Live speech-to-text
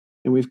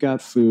and we've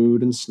got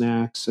food and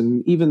snacks.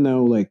 And even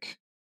though like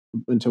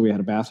until we had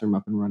a bathroom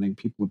up and running,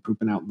 people were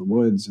pooping out in the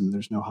woods and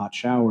there's no hot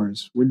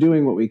showers, we're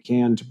doing what we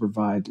can to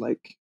provide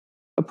like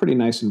a pretty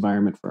nice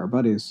environment for our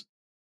buddies.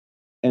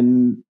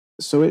 And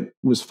so it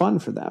was fun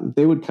for them.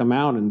 They would come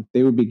out and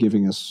they would be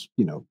giving us,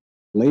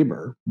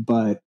 labor,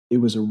 but it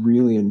was a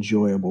really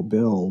enjoyable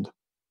build.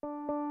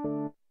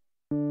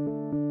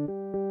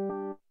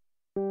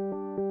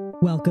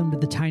 Welcome to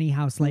the Tiny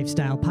House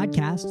Lifestyle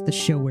Podcast, the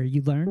show where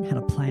you learn how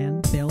to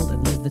plan, build,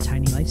 and live the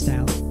tiny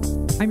lifestyle.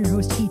 I'm your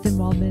host, Ethan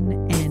Waldman,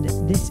 and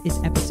this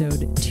is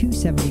episode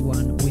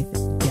 271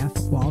 with Jeff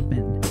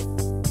Waldman.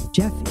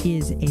 Jeff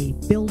is a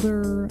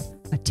builder,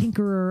 a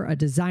tinkerer, a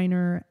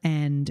designer,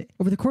 and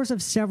over the course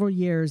of several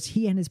years,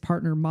 he and his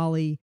partner,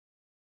 Molly,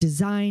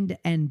 designed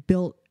and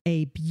built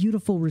a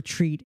beautiful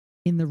retreat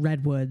in the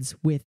Redwoods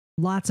with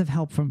lots of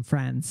help from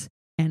friends.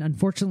 And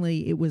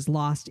unfortunately, it was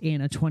lost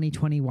in a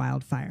 2020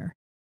 wildfire.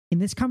 In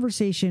this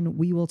conversation,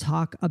 we will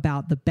talk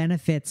about the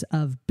benefits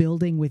of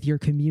building with your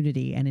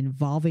community and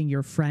involving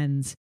your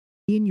friends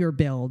in your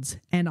builds,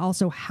 and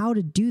also how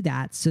to do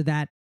that so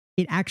that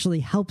it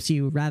actually helps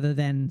you rather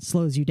than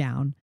slows you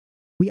down.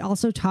 We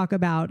also talk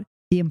about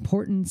the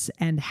importance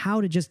and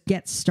how to just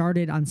get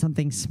started on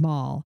something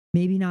small,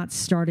 maybe not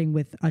starting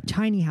with a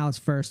tiny house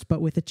first,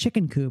 but with a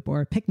chicken coop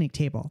or a picnic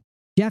table.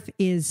 Jeff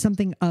is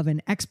something of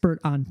an expert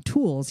on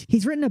tools.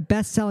 He's written a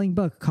best-selling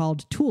book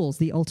called Tools,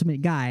 The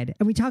Ultimate Guide,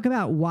 and we talk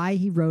about why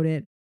he wrote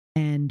it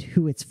and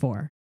who it's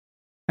for.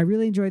 I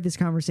really enjoyed this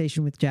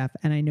conversation with Jeff,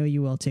 and I know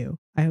you will too.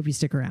 I hope you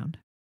stick around.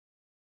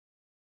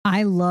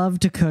 I love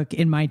to cook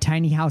in my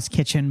tiny house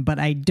kitchen, but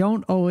I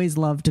don't always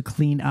love to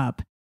clean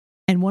up.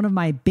 And one of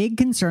my big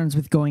concerns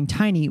with going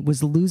tiny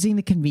was losing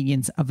the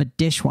convenience of a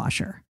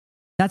dishwasher.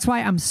 That's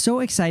why I'm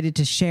so excited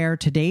to share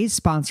today's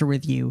sponsor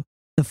with you,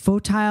 the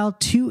Fotile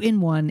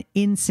 2-in-1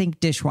 in-sink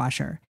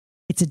dishwasher.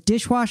 It's a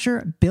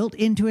dishwasher built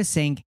into a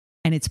sink,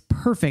 and it's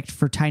perfect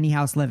for tiny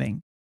house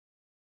living.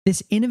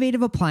 This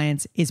innovative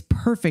appliance is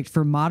perfect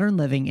for modern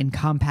living in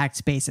compact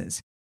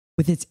spaces.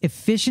 With its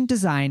efficient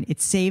design,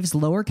 it saves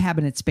lower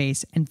cabinet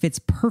space and fits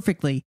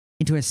perfectly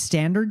into a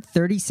standard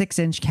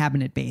 36-inch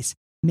cabinet base,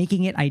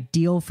 making it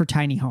ideal for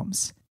tiny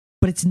homes.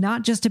 But it's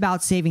not just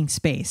about saving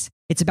space,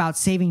 it's about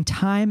saving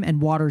time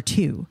and water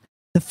too.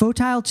 The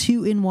Fotile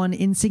 2-in-1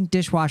 in-sink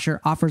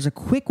dishwasher offers a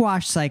quick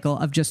wash cycle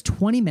of just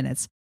 20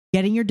 minutes,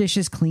 getting your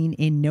dishes clean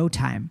in no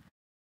time.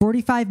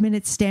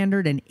 45-minute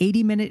standard and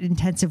 80-minute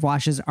intensive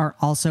washes are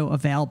also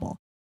available.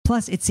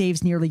 Plus, it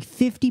saves nearly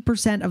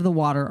 50% of the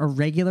water a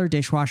regular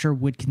dishwasher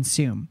would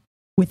consume.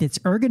 With its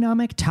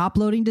ergonomic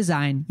top-loading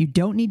design, you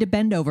don't need to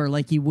bend over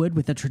like you would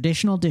with a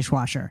traditional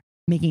dishwasher,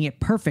 making it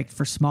perfect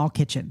for small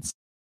kitchens.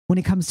 When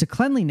it comes to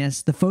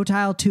cleanliness, the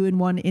Fotile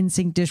 2-in-1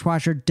 in-sink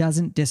dishwasher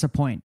doesn't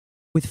disappoint.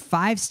 With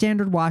 5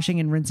 standard washing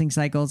and rinsing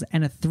cycles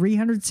and a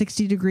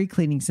 360-degree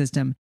cleaning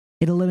system,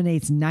 it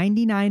eliminates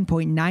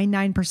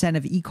 99.99%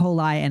 of E.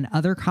 coli and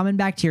other common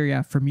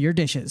bacteria from your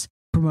dishes,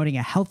 promoting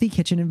a healthy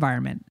kitchen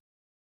environment.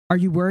 Are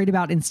you worried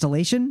about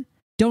installation?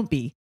 Don't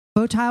be.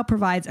 Fotile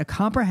provides a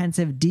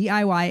comprehensive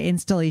DIY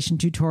installation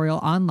tutorial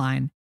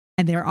online,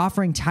 and they are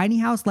offering Tiny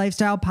House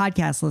Lifestyle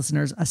podcast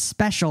listeners a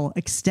special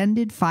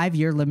extended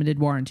 5-year limited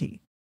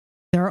warranty.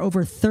 There are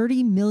over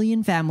 30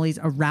 million families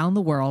around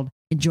the world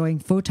enjoying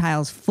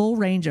Fotile's full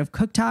range of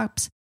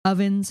cooktops,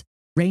 ovens,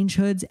 range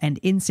hoods, and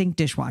in-sink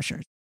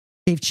dishwashers.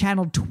 They've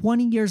channeled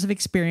 20 years of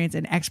experience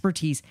and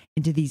expertise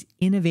into these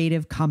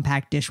innovative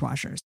compact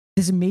dishwashers.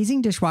 This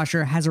amazing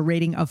dishwasher has a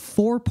rating of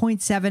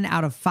 4.7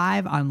 out of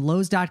 5 on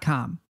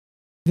Lowe's.com.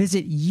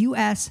 Visit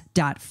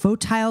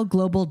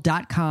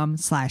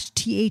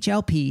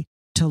us.fotileglobal.com/THLP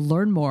to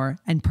learn more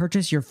and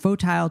purchase your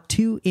Fotile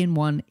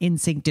 2-in-1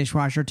 in-sink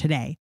dishwasher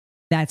today.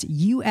 That's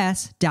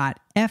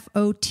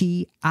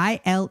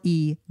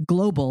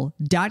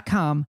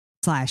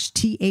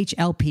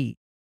us.fotileglobal.com/THLP.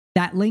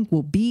 That link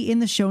will be in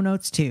the show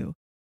notes too.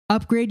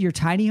 Upgrade your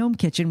tiny home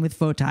kitchen with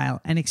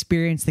Fotile and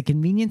experience the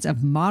convenience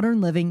of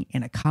modern living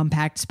in a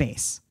compact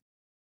space.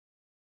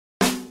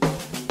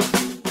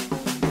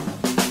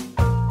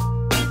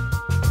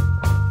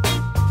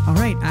 All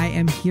right, I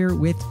am here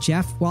with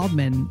Jeff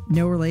Waldman,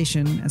 no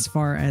relation as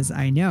far as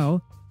I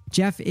know.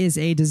 Jeff is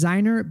a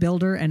designer,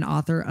 builder, and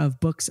author of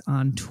books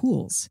on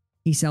tools.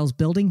 He sells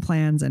building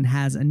plans and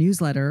has a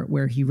newsletter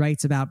where he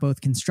writes about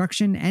both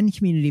construction and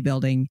community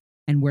building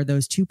and where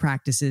those two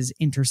practices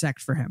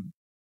intersect for him.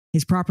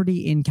 His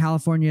property in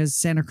California's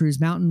Santa Cruz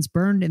Mountains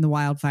burned in the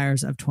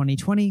wildfires of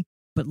 2020,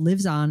 but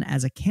lives on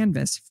as a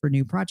canvas for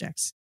new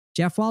projects.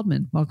 Jeff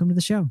Waldman, welcome to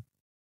the show.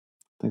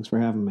 Thanks for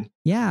having me.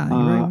 Yeah.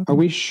 You're very welcome. Are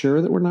we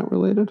sure that we're not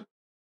related?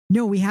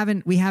 No, we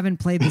haven't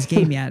played this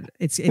game yet.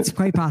 It's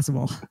quite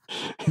possible.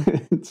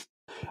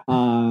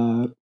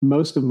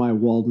 Most of my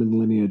Waldman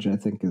lineage, I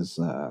think, is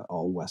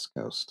all West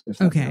Coast, if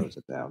that narrows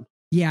it down.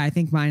 Yeah, I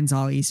think mine's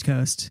all East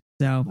Coast.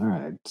 So all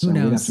right. So we'd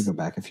have to go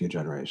back a few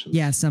generations.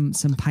 Yeah, some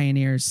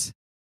pioneers.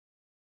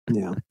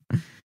 Yeah.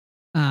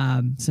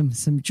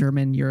 Some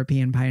German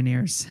European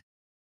pioneers.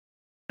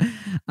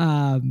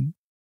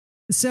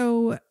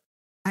 So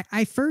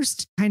I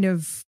first kind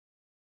of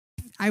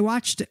I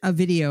watched a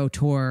video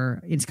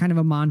tour. It's kind of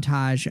a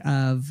montage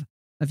of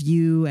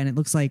you, and it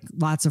looks like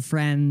lots of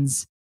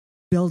friends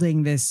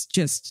building this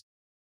just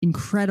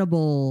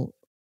incredible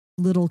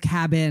little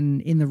cabin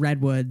in the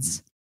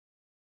Redwoods.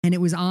 And it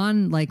was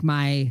on like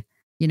my,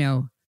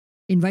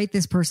 invite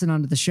this person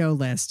onto the show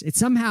list. It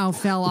somehow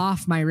fell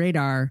off my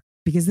radar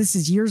because this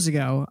is years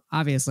ago,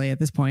 obviously at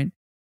this point.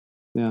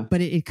 Yeah.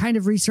 But it kind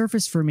of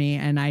resurfaced for me,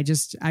 and I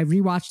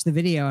rewatched the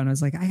video and I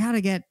was like, I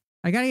gotta get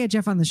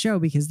Jeff on the show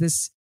because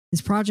this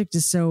project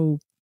is so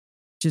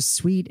just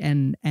sweet,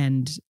 and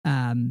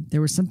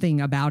there was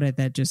something about it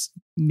that just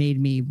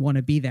made me want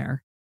to be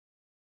there.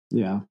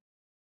 Yeah.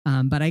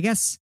 But I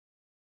guess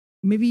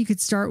maybe you could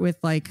start with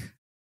like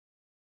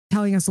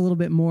telling us a little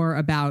bit more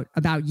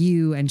about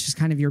you and just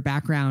kind of your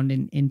background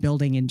in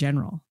building in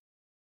general.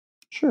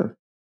 Sure.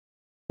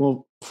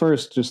 Well,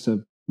 first, just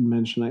to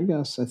mention, I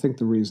guess, I think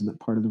the reason that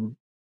part of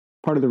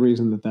the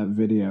reason that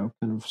video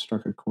kind of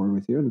struck a chord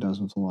with you and does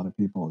with a lot of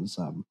people is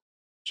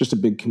just a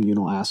big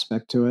communal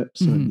aspect to it.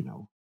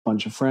 So,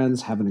 bunch of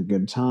friends having a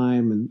good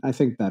time. And I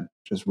think that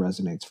just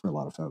resonates for a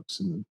lot of folks.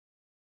 And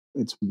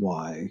it's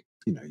why,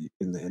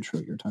 in the intro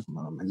you're talking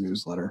about on my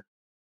newsletter,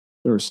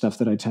 there was stuff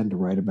that I tend to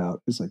write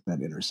about is like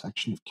that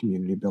intersection of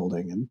community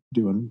building and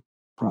doing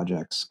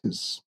projects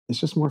because it's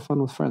just more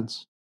fun with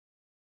friends.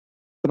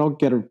 But I'll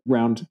get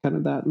around to kind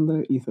of that and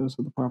the ethos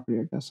of the property,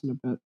 I guess, in a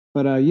bit.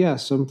 But yeah,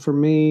 so for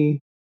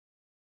me,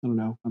 I don't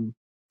know, I'm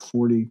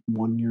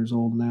 41 years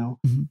old now.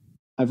 Mm-hmm.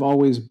 I've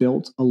always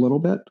built a little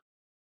bit,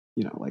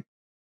 like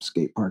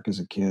skate park as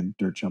a kid,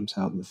 dirt jumps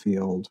out in the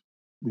field,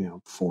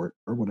 fort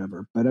or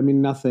whatever. But I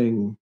mean,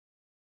 nothing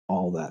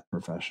all that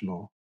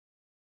professional.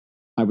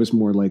 I was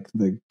more like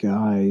the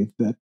guy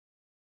that,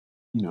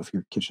 if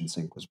your kitchen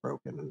sink was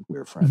broken and we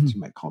were friends, you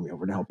might call me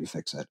over to help you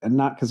fix it. And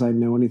not because I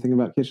know anything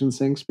about kitchen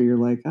sinks, but you're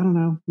like, I don't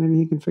know, maybe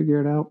he can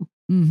figure it out.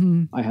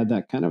 Mm-hmm. I had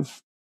that kind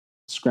of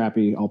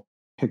scrappy, I'll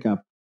pick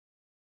up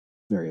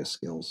various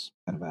skills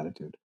kind of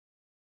attitude.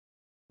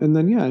 And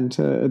then, yeah,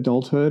 into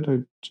adulthood,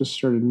 I just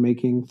started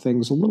making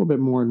things a little bit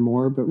more and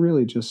more, but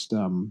really just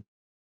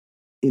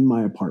in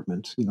my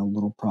apartment,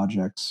 little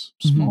projects,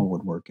 small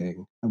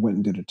woodworking. I went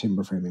and did a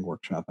timber framing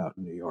workshop out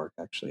in New York,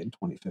 actually, in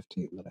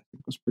 2015 that I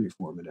think was pretty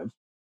formative.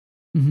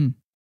 Mm-hmm.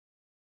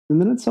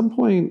 And then at some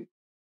point,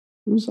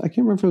 I can't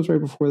remember if it was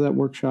right before that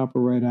workshop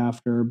or right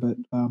after, but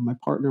my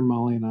partner,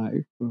 Molly, and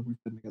I, we've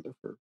been together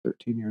for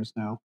 13 years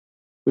now.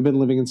 We've been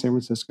living in San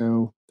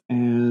Francisco,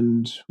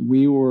 and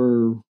we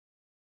were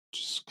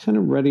just kind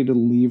of ready to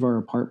leave our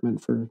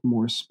apartment for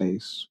more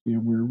space.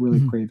 We're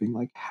really craving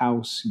like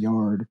house,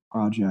 yard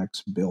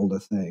projects, build a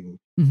thing.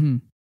 Mm-hmm.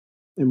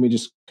 And we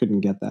just couldn't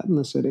get that in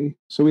the city.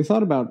 So we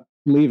thought about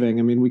leaving.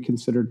 I mean, we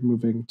considered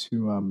moving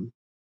to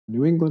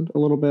New England a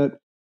little bit.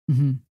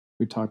 Mm-hmm.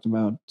 We talked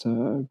about,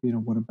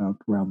 what about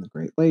around the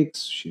Great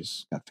Lakes?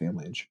 She's got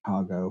family in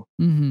Chicago.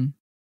 Mm-hmm.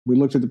 We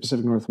looked at the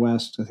Pacific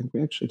Northwest. I think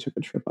we actually took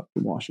a trip up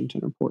to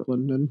Washington or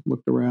Portland and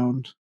looked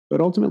around.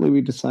 But ultimately, we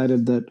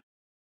decided that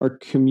our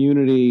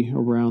community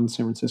around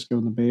San Francisco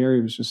and the Bay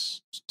Area was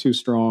just too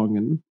strong.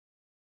 And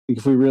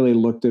if we really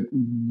looked at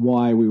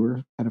why we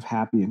were kind of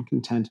happy and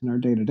content in our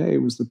day-to-day,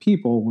 it was the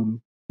people, when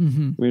we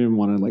didn't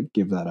want to like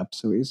give that up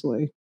so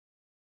easily.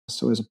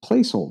 So as a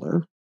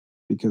placeholder,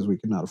 because we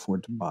could not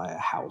afford to buy a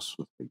house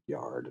with a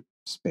yard and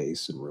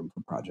space and room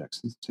for projects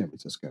in San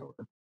Francisco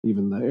or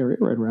even the area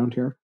right around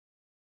here,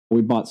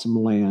 we bought some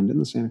land in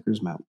the Santa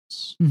Cruz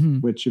Mountains,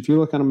 which if you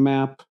look on a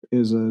map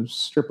is a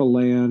strip of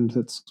land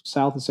that's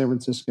south of San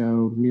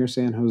Francisco, near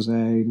San Jose,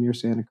 near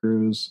Santa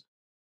Cruz.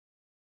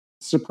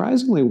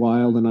 Surprisingly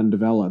wild and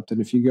undeveloped. And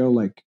if you go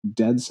like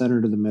dead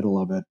center to the middle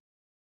of it,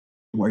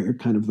 where you're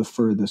kind of the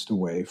furthest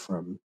away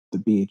from the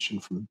beach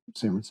and from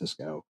San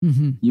Francisco,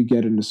 you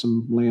get into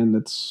some land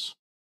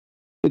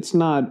it's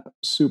not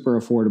super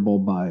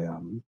affordable by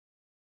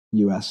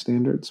U.S.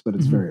 standards, but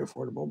it's very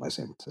affordable by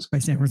San Francisco. By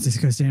San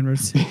Francisco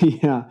standards.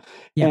 Yeah.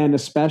 And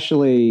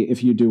especially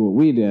if you do what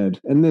we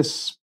did, and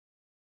this,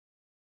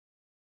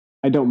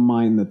 I don't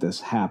mind that this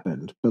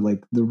happened, but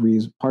like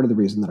part of the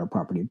reason that our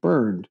property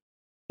burned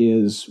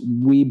is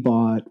we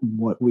bought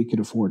what we could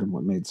afford and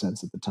what made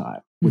sense at the time,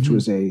 which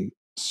was a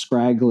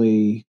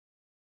scraggly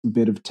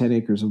bit of 10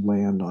 acres of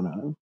land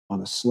on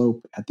a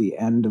slope at the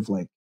end of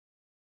like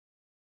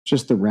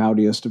just the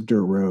rowdiest of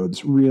dirt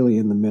roads, really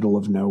in the middle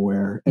of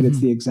nowhere. And it's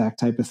the exact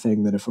type of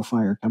thing that if a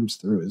fire comes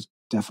through is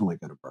definitely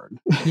going to burn.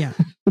 Yeah.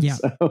 Yeah.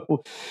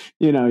 So,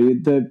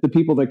 the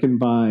people that can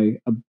buy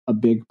a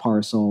big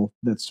parcel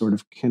that's sort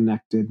of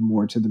connected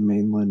more to the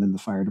mainland and the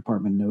fire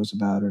department knows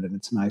about it and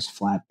it's nice,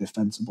 flat,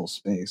 defensible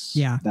space.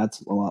 Yeah.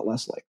 That's a lot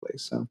less likely.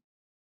 So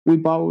we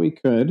bought what we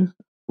could,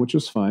 which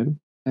was fine.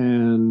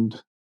 And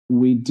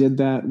we did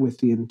that with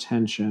the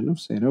intention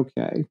of saying,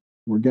 okay,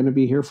 we're going to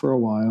be here for a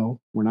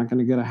while. We're not going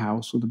to get a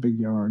house with a big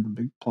yard, a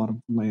big plot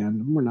of land.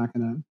 And we're not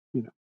going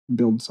to,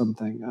 build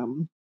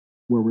something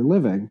where we're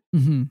living.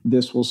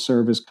 This will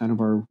serve as kind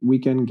of our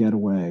weekend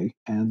getaway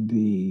and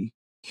the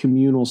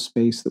communal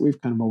space that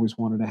we've kind of always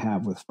wanted to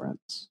have with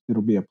friends.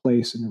 It'll be a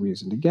place and a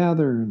reason to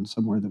gather and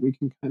somewhere that we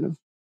can kind of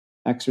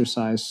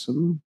exercise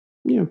some,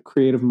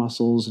 creative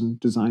muscles and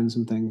design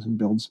some things and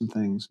build some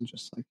things and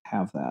just like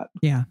have that.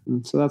 Yeah.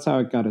 And so that's how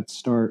it got its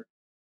start.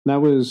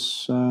 That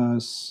was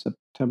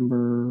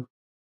September,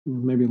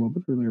 maybe a little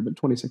bit earlier, but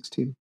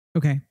 2016.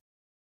 Okay.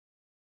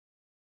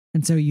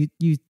 And so you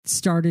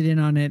started in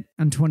on it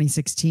on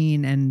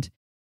 2016, and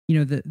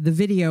the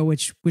video,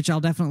 which I'll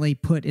definitely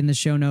put in the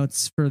show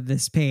notes for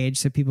this page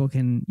so people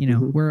can,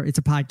 where it's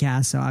a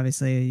podcast, so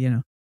obviously,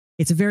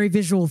 it's a very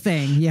visual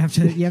thing. You have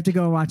to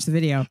go and watch the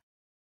video.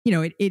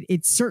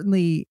 It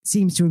certainly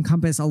seems to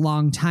encompass a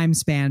long time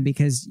span,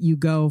 because you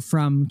go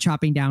from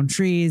chopping down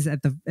trees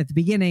at the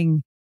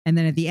beginning, and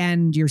then at the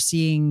end you're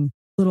seeing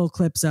little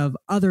clips of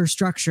other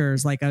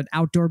structures like an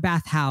outdoor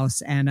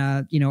bathhouse and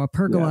a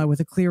pergola with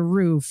a clear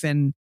roof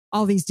and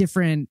all these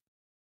different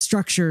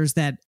structures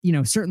that,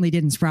 certainly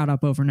didn't sprout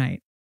up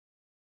overnight.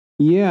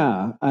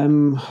 Yeah.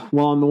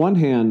 Well, on the one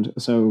hand,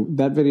 so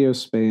that video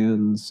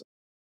spans,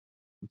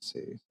 let's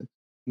see,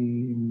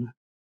 16.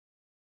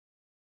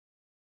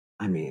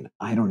 I mean,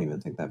 I don't even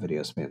think that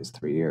video spans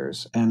 3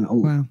 years. And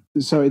wow.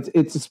 So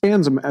it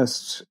spans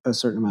a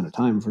certain amount of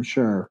time for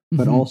sure,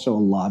 but also a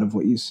lot of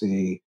what you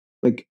see,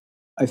 like,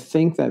 I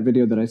think that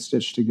video that I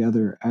stitched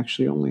together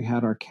actually only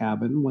had our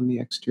cabin when the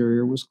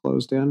exterior was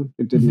closed in.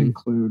 It didn't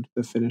include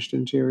the finished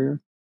interior.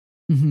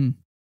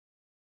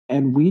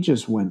 And we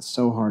just went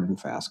so hard and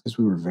fast because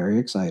we were very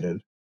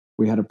excited.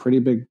 We had a pretty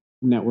big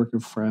network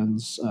of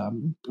friends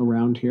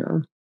around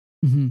here,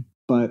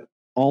 but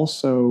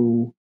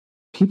also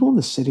people in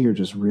the city are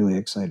just really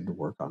excited to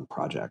work on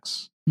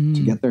projects, to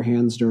get their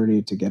hands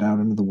dirty, to get out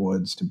into the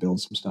woods, to build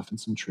some stuff in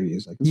some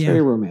trees. Like, it's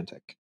very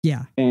romantic.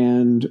 Yeah.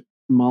 And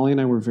Molly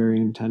and I were very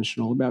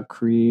intentional about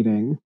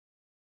creating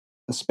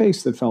a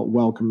space that felt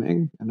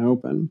welcoming and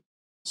open.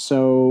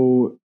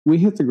 So we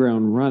hit the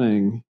ground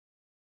running.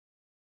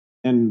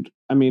 And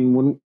I mean,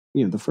 when,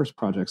 the first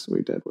projects that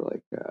we did were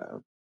like,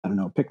 I don't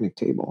know, a picnic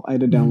table. I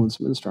had to download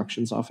some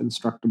instructions off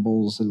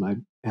Instructables, and I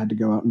had to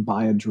go out and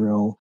buy a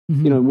drill.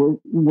 We're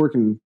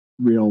working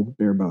real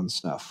bare bones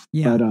stuff.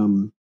 Yeah. But,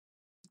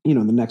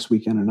 the next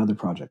weekend, another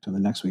project, and the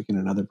next weekend,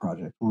 another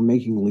project. We're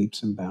making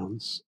leaps and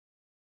bounds,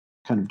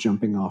 kind of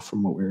jumping off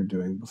from what we were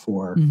doing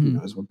before,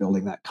 as we're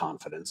building that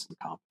confidence and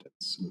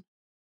competence.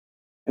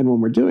 And when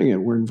we're doing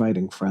it, we're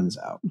inviting friends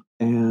out.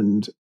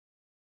 And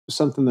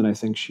something that I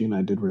think she and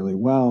I did really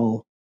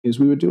well is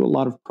we would do a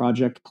lot of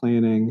project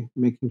planning,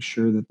 making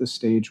sure that the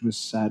stage was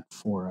set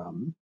for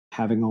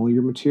having all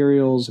your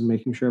materials and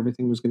making sure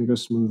everything was going to go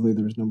smoothly.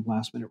 There was no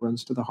last minute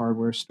runs to the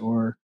hardware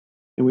store.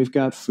 And we've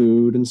got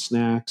food and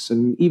snacks.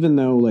 And even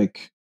though,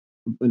 like,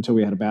 until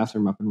we had a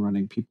bathroom up and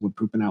running, people were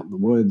pooping out in the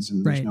woods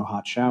and there's no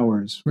hot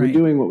showers, we're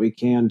doing what we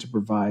can to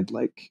provide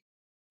like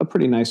a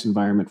pretty nice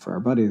environment for our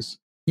buddies.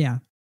 Yeah.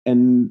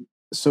 And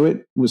so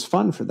it was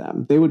fun for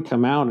them. They would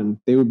come out and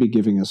they would be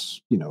giving us,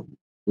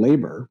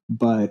 labor,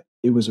 but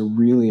it was a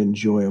really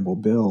enjoyable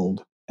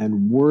build.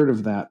 And word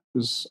of that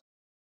was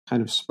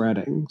kind of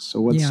spreading.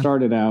 So what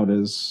started out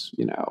as,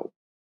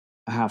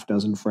 a half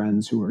dozen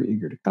friends who were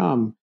eager to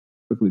come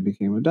quickly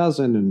became a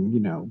dozen.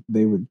 And,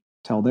 they would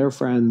tell their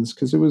friends,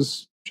 because it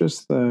was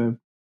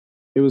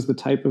the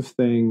type of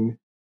thing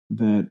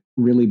that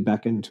really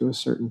beckoned to a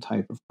certain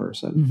type of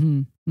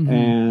person.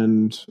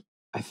 And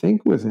I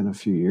think within a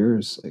few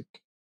years, like,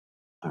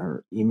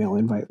 our email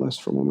invite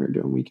list for when we were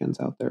doing weekends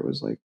out there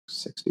was like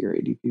 60 or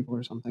 80 people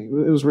or something.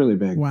 It was really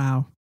big.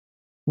 Wow.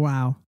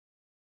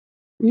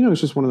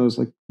 It's just one of those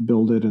like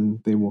build it and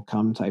they will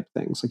come type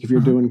things. Like, if you're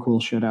doing cool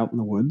shit out in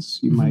the woods,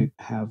 you might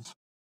have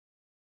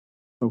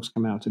folks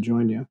come out to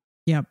join you.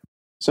 Yep.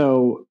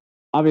 So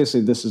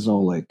obviously this is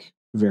all like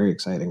very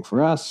exciting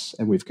for us,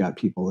 and we've got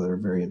people that are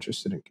very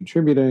interested in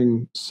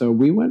contributing. So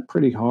we went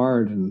pretty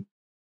hard, and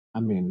I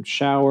mean,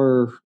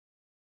 shower,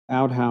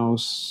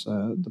 outhouse,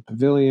 the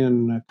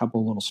pavilion, a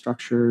couple little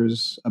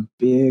structures. A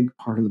big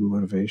part of the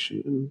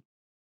motivation in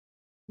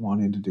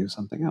wanting to do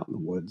something out in the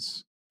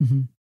woods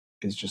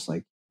is just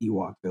like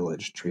Ewok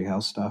Village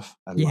treehouse stuff.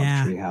 I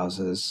love tree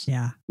houses.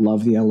 Yeah.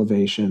 Love the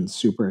elevation.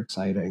 Super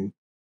exciting.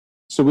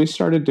 So we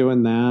started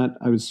doing that.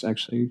 I was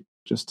actually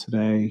just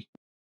today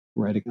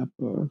writing up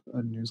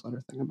a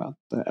newsletter thing about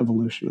the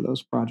evolution of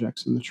those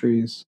projects in the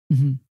trees.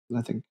 And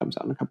I think it comes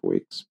out in a couple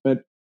weeks.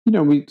 But,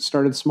 we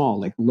started small,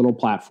 like little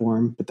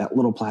platform, but that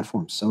little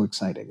platform's so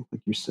exciting.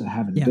 Like, you're still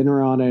having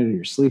dinner on it, or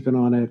you're sleeping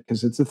on it,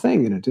 because it's a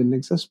thing and it didn't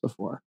exist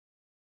before.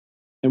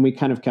 And we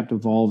kind of kept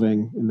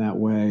evolving in that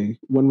way.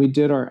 When we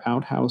did our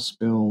outhouse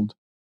build,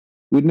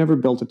 we'd never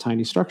built a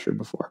tiny structure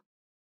before.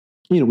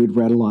 We'd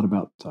read a lot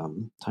about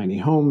tiny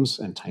homes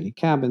and tiny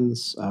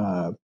cabins,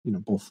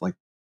 both like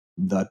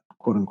the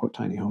quote unquote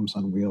tiny homes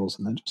on wheels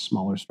and then just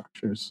smaller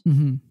structures.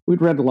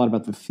 We'd read a lot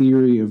about the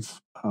theory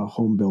of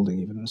home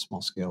building, even at a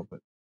small scale, but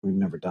we'd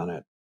never done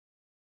it.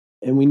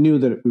 And we knew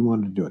that we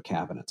wanted to do a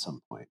cabin at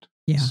some point.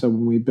 Yeah. So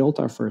when we built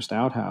our first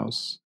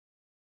outhouse,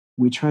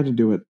 we tried to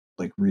do it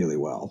like really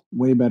well,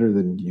 way better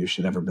than you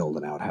should ever build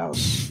an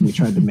outhouse. We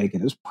tried to make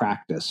it as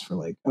practice for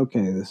like,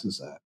 okay, this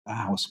is a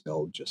house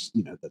build, just,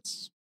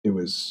 it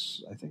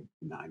was, I think,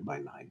 9 by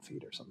 9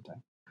 feet or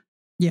something.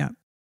 Yeah.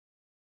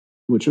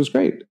 which was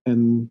great.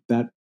 And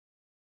that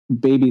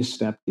baby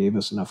step gave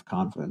us enough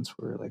confidence.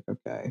 We were like,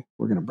 okay,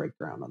 we're going to break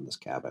ground on this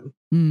cabin.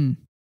 Mm.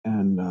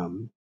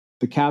 And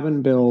the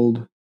cabin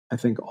build, I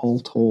think all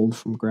told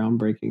from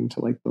groundbreaking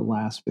to like the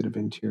last bit of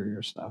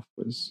interior stuff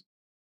was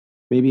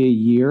maybe a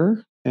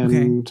year.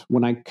 And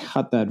when I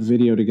cut that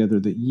video together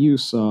that you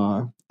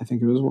saw, I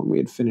think it was when we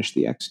had finished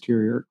the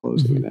exterior,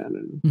 closing it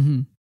in.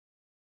 And,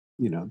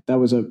 you know, that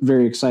was a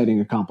very exciting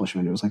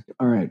accomplishment. It was like,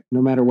 all right,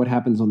 no matter what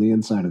happens on the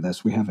inside of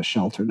this, we have a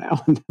shelter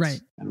now.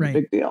 Right. A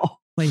big deal.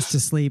 Place to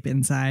sleep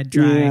inside,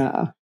 dry.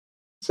 Yeah.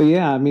 So,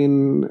 yeah, I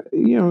mean,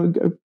 you know,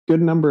 a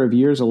good number of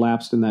years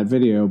elapsed in that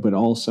video, but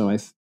also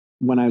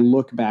when I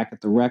look back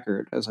at the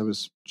record, as I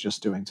was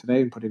just doing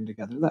today and putting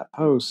together that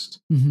post,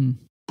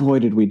 boy,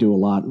 did we do a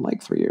lot in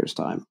like 3 years'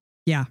 time.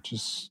 Yeah.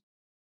 Just,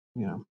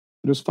 you know,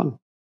 it was fun.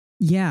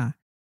 Yeah.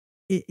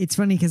 It's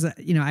funny because,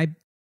 you know,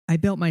 I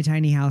built my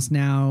tiny house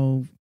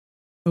now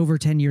over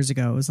 10 years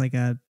ago.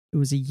 It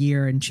was a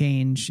year and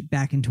change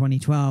back in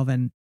 2012.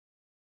 And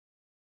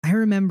I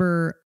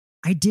remember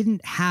I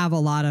didn't have a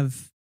lot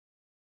of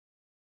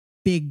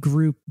big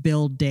group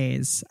build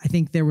days. I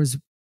think there was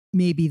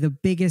maybe the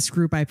biggest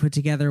group I put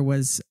together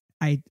was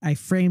I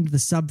framed the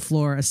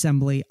subfloor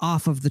assembly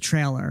off of the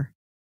trailer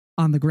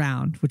on the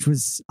ground, which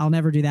was, I'll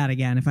never do that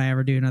again if I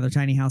ever do another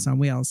tiny house on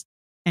wheels.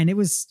 And it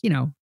was, you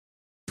know,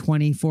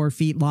 24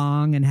 feet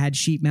long and had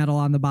sheet metal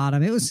on the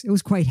bottom. It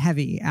was quite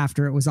heavy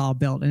after it was all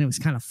built, and it was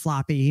kind of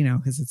floppy, you know,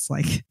 because it's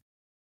like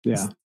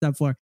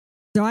subfloor.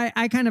 So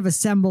I kind of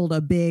assembled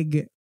a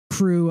big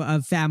crew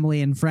of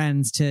family and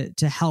friends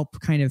to help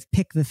kind of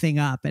pick the thing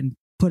up and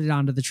put it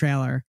onto the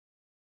trailer.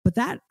 But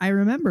that, I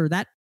remember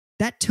that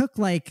took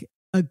like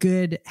a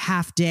good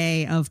half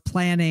day of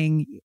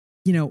planning,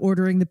 you know,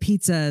 ordering the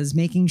pizzas,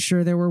 making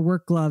sure there were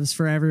work gloves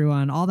for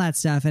everyone, all that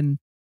stuff. And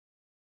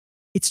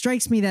it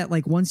strikes me that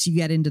like once you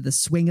get into the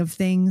swing of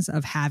things,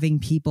 of having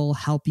people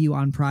help you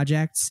on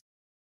projects,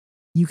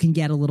 you can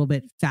get a little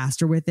bit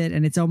faster with it.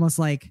 And it's almost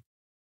like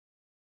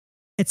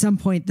at some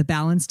point the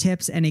balance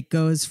tips and it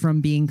goes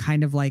from being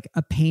kind of like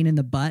a pain in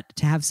the butt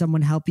to have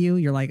someone help you.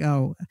 You're like,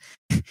 oh,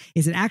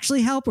 is it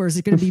actually help, or is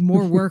it going to be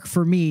more work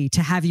for me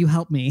to have you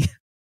help me?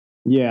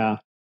 Yeah.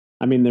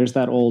 I mean, there's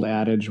that old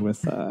adage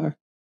with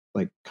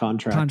like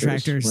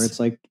contractors where it's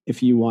like,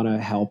 if you want to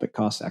help, it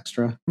costs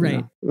extra.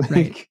 Right.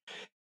 Like,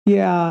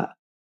 yeah.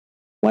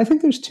 Well, I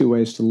think there's two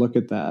ways to look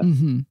at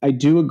that. I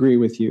do agree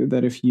with you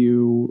that if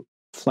you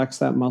flex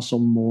that muscle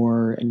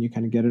more and you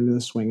kind of get into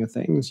the swing of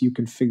things, you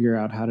can figure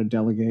out how to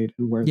delegate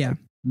and where like,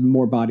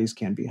 more bodies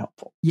can be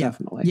helpful. Yeah.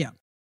 Definitely. Yeah.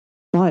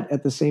 But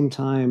at the same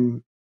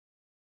time,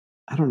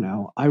 I don't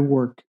know. I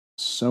work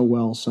so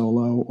well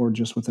solo or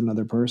just with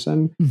another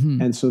person.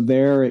 And so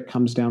there it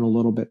comes down a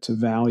little bit to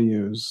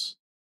values.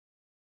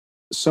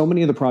 So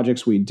many of the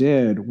projects we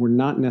did were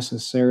not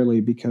necessarily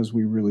because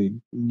we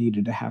really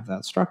needed to have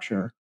that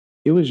structure.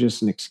 It was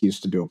just an excuse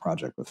to do a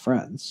project with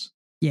friends.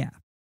 Yeah.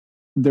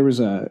 There was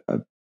a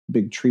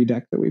big tree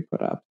deck that we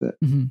put up that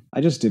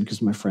I just did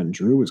because my friend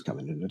Drew was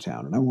coming into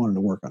town and I wanted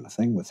to work on a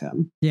thing with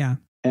him. Yeah.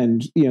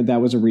 And, you know,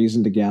 that was a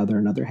reason to gather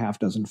another half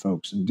dozen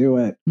folks and do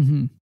it.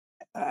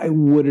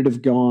 Would it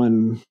have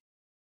gone,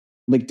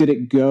 like, did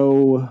it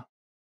go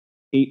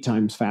 8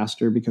 times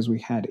faster because we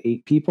had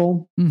 8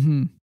 people?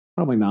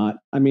 Probably not.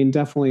 I mean,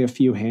 definitely a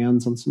few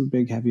hands on some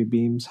big heavy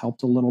beams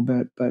helped a little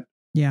bit, but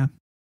yeah,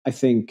 I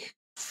think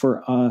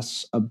for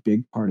us, a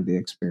big part of the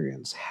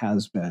experience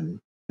has been,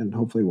 and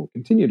hopefully will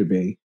continue to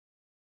be,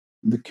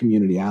 the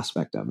community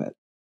aspect of it.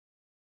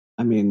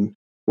 I mean,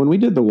 when we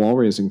did the wall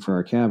raising for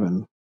our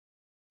cabin,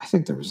 I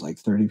think there was like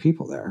 30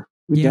 people there.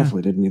 We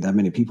definitely didn't need that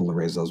many people to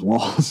raise those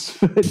walls,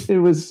 but it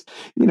was,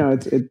 you know,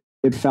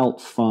 it felt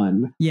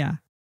fun. Yeah.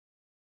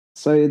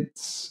 So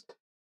it's,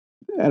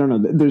 I don't know.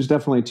 There's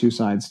definitely two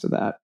sides to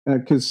that.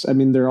 Because, I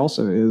mean, there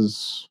also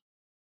is,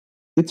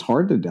 it's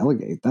hard to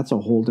delegate. That's a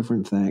whole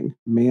different thing.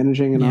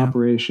 Managing an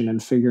operation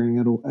and figuring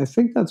out, I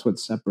think that's what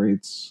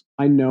separates.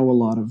 I know a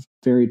lot of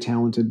very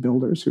talented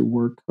builders who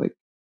work like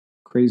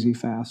crazy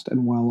fast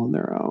and well on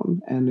their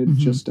own, and it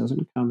just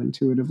doesn't come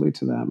intuitively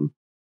to them.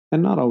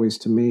 And not always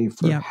to me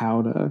for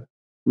how to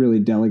really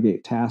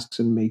delegate tasks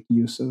and make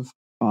use of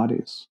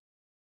bodies.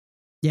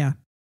 Yeah,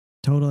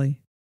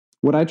 totally.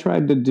 What I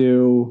tried to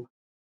do,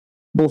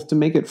 both to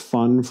make it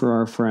fun for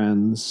our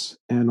friends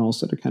and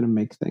also to kind of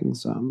make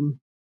things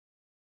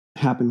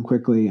happen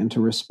quickly and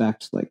to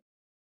respect like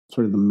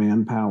sort of the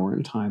manpower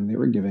and time they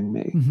were giving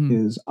me,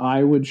 is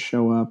I would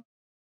show up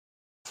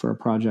for a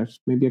project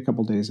maybe a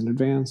couple days in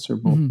advance, or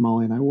both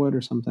Molly and I would, or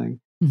something.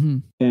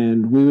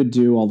 And we would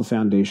do all the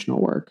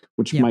foundational work,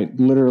 which might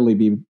literally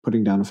be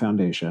putting down a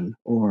foundation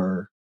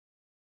or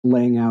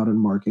laying out and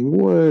marking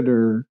wood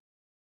or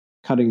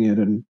cutting it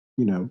and,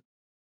 you know,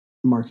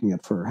 marking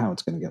it for how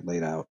it's going to get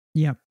laid out.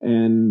 Yep.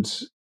 And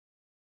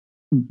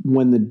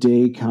when the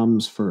day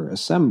comes for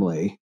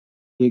assembly,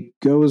 it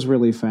goes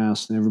really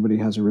fast and everybody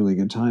has a really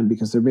good time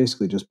because they're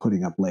basically just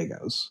putting up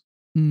Legos.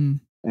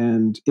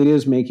 And it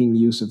is making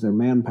use of their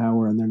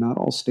manpower, and they're not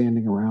all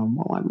standing around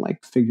while I'm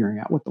like figuring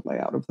out what the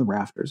layout of the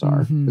rafters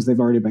are, because they've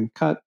already been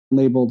cut,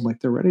 labeled like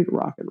they're ready to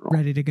rock and roll.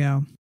 Ready to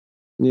go.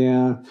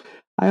 Yeah.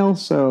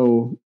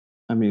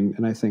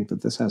 And I think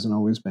that this hasn't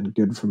always been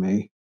good for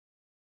me.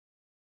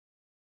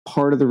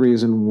 Part of the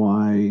reason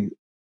why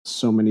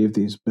so many of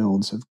these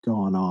builds have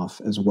gone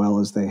off as well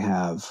as they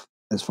have,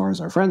 as far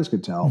as our friends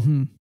could tell,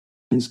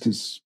 is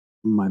because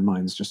my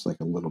mind's just like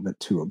a little bit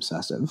too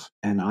obsessive.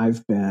 And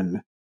I've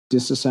been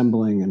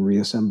disassembling and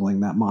reassembling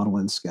that model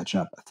in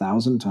SketchUp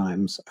 1,000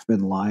 times. I've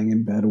been lying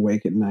in bed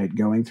awake at night,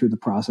 going through the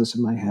process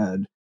in my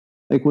head.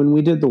 Like when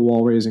we did the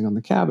wall raising on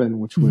the cabin,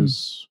 which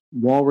was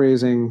wall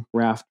raising,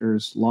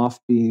 rafters,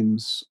 loft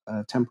beams,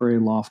 temporary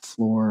loft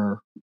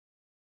floor,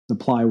 the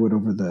plywood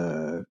over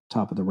the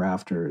top of the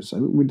rafters.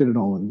 We did it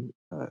all in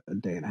a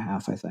day and a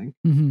half, I think.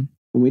 When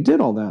we did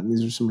all that, and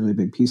these are some really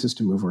big pieces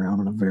to move around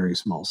on a very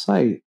small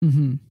site,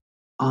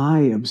 I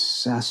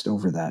obsessed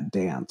over that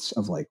dance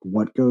of like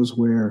what goes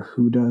where,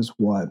 who does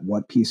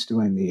what piece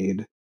do I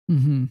need.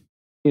 In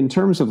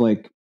terms of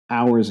like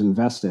hours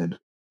invested,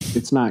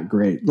 it's not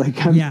great.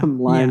 Like I'm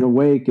lying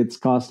awake, it's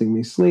costing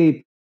me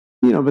sleep,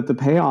 but the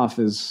payoff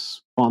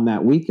is on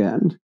that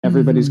weekend.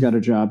 Everybody's got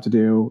a job to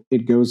do.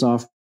 It goes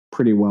off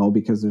pretty well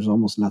because there's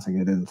almost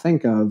nothing I didn't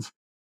think of.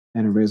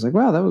 And everybody's like,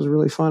 wow, that was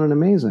really fun and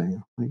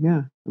amazing. Like,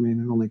 yeah,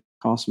 it only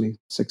cost me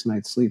 6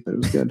 nights sleep, but it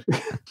was good.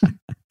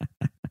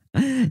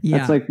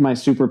 That's like my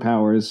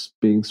superpowers,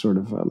 being sort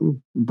of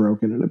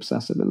broken and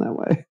obsessive in that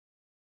way.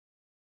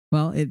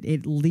 Well,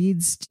 it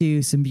leads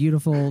to some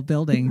beautiful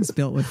buildings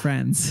built with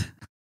friends.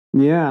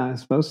 Yeah, I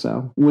suppose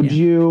so. Would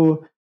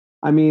you,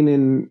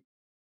 in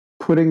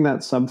putting that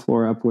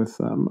subfloor up with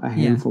a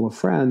handful of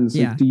friends,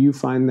 like, do you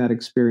find that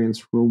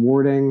experience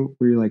rewarding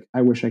where you're like,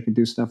 I wish I could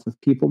do stuff with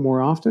people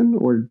more often,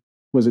 or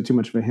was it too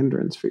much of a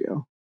hindrance for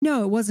you?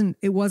 No, it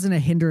wasn't a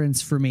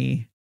hindrance for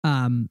me.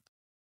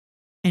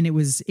 And it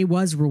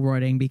was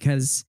rewarding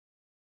because,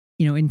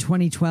 in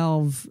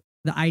 2012,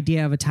 the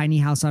idea of a tiny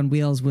house on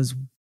wheels was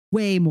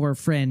way more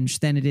fringe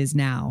than it is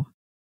now.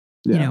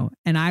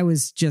 And I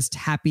was just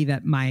happy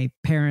that my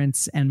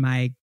parents and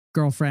my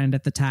girlfriend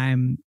at the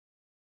time,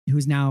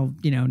 who's now,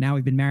 now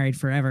we've been married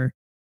forever,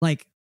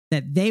 like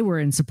that they were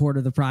in support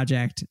of the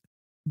project.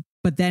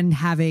 But then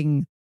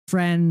having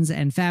friends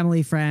and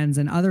family friends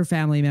and other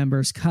family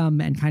members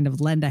come and kind of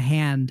lend a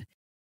hand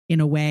in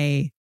a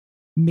way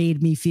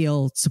made me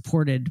feel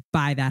supported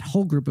by that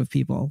whole group of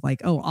people.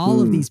 Like, oh,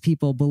 all of these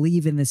people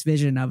believe in this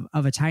vision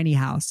of a tiny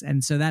house.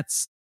 And so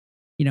that's,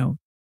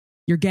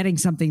 you're getting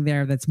something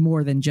there that's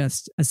more than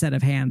just a set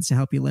of hands to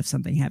help you lift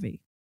something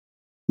heavy.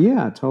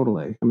 Yeah,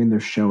 totally. They're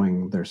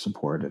showing their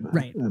support in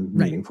a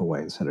meaningful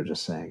way instead of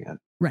just saying it.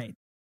 Right.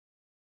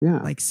 Yeah.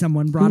 Like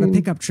someone brought a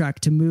pickup truck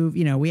to move,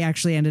 we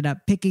actually ended up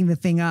picking the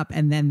thing up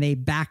and then they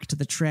backed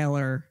the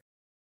trailer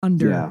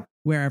under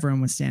where everyone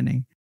was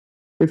standing.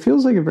 It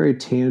feels like a very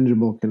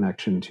tangible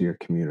connection to your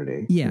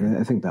community. Yeah.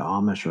 I think the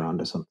Amish are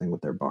onto something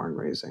with their barn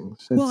raising.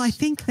 Well, I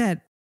think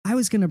that I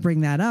was going to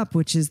bring that up,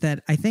 which is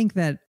that I think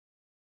that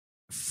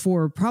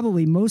for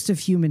probably most of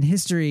human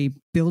history,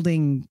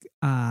 building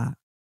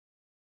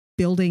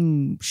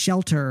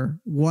shelter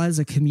was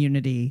a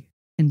community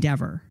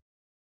endeavor.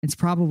 It's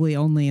probably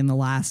only in the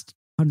last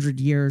 100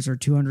 years or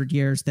 200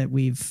 years that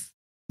we've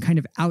kind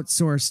of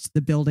outsourced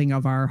the building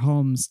of our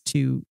homes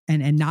to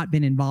and not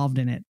been involved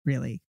in it,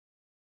 really.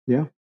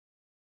 Yeah.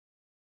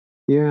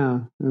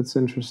 Yeah, that's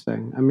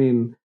interesting.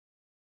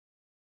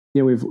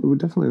 We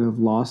definitely have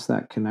lost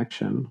that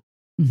connection.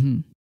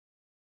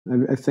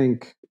 I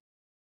think,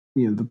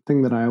 the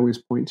thing that I always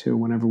point to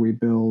whenever we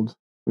build,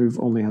 we've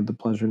only had the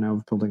pleasure now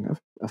of building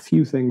a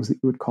few things that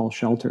you would call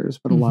shelters,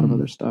 but a lot of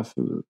other stuff,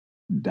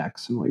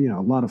 decks and,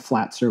 a lot of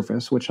flat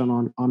surface, which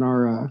on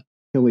our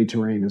hilly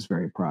terrain is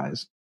very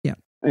prized. Yeah.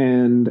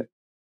 And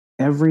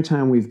every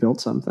time we've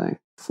built something,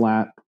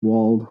 flat,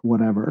 walled,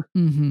 whatever,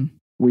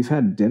 we've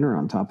had dinner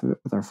on top of it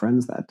with our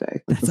friends that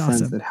day. Like the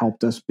friends that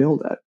helped us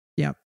build it.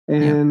 Yep.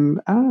 And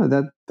I don't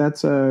know,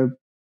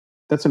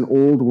 that's an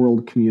old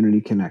world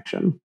community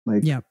connection.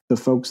 Like the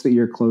folks that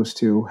you're close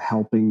to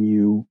helping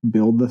you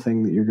build the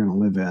thing that you're going to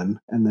live in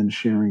and then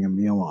sharing a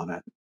meal on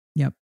it.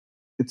 Yep.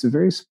 It's a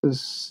very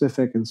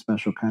specific and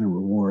special kind of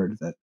reward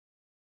that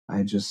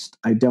I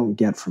don't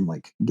get from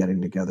like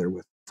getting together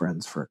with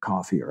friends for a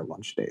coffee or a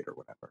lunch date or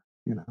whatever.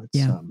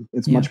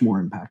 It's much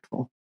more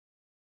impactful.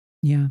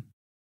 Yeah.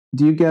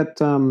 Do you get,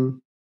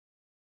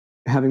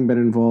 having been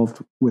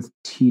involved with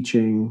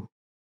teaching,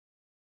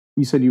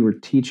 you said you were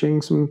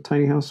teaching some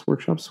tiny house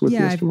workshops with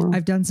Yestermorrow?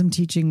 I've done some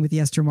teaching with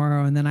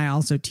Yestermorrow, and then I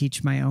also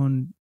teach my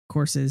own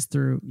courses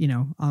through,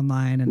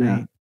 online,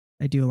 and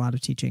I do a lot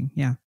of teaching.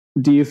 Yeah.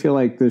 Do you feel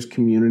like there's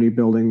community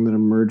building that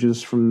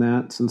emerges from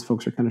that since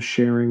folks are kind of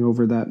sharing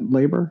over that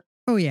labor?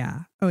 Oh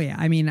yeah.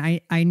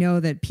 I know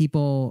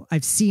that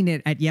I've seen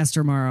it at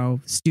Yestermorrow,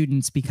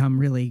 students become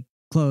really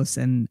close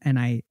and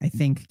I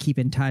think keep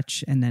in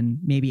touch and then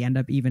maybe end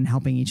up even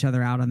helping each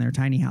other out on their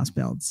tiny house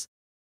builds.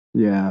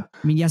 Yeah.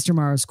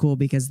 Yestermorrow is cool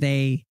because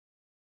they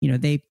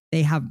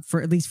have,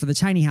 for at least for the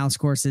tiny house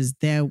courses,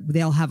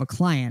 they'll have a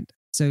client.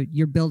 So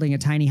you're building a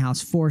tiny house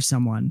for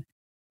someone.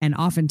 And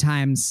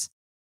oftentimes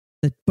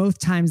both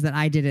times that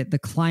I did it, the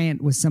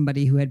client was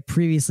somebody who had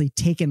previously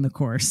taken the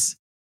course.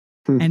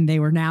 Hmm. And they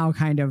were now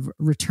kind of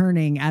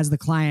returning as the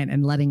client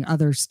and letting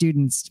other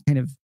students kind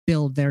of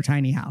build their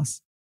tiny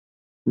house.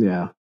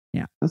 Yeah.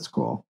 Yeah. That's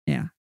cool.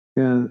 Yeah.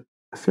 Yeah.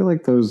 I feel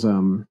like those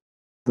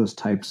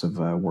types of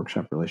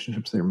workshop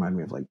relationships, they remind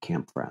me of like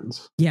camp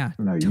friends. Yeah. I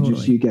don't know,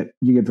 Totally. you get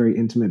very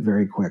intimate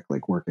very quick,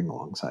 like working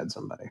alongside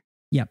somebody.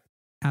 Yep.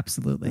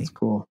 Absolutely. That's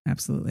cool.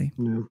 Absolutely.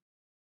 Yeah.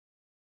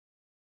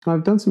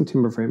 I've done some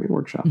timber framing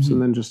workshops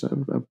and then just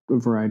a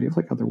variety of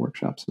like other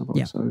workshops, and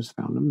I've always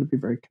found them to be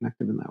very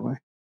connective in that way.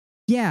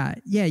 Yeah.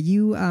 Yeah.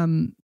 You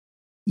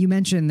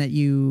mentioned that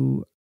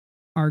you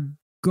are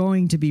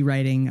going to be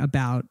writing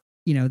about,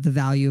 the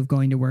value of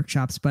going to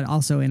workshops, but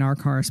also in our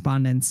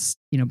correspondence,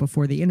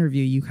 before the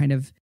interview, you kind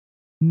of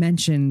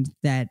mentioned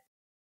that,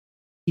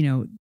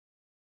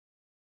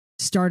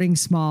 starting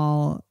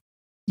small,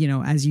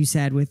 as you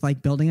said, with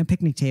like building a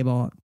picnic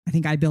table. I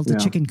think I built a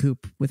chicken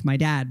coop with my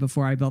dad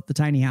before I built the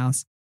tiny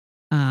house.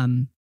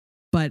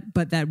 But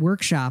that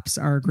workshops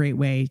are a great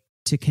way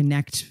to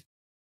connect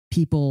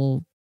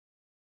people,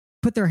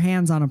 put their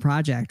hands on a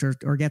project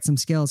or get some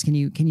skills. Can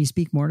you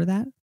speak more to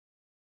that?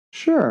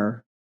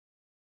 Sure.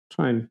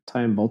 Try and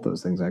tie in both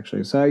those things,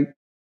 actually. So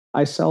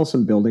I sell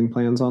some building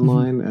plans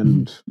online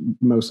and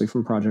mostly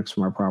from projects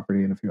from our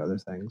property and a few other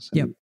things.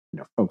 And,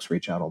 folks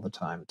reach out all the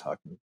time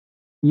talking,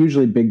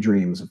 usually big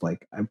dreams of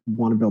like, I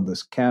want to build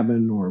this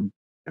cabin, or,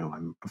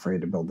 I'm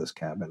afraid to build this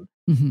cabin.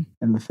 And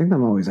the thing that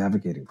I'm always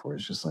advocating for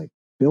is just like,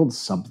 build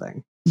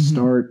something,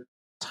 start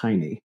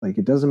tiny. Like,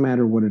 it doesn't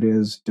matter what it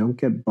is. Don't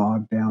get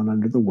bogged down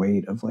under the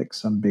weight of like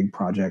some big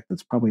project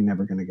that's probably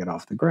never going to get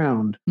off the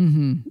ground.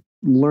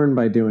 Learn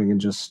by doing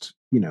and just,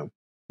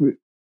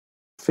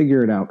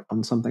 figure it out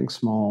on something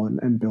small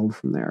and build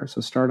from there.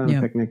 So start on a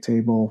picnic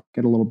table,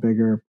 get a little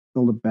bigger,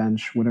 build a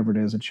bench, whatever it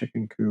is, a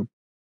chicken coop.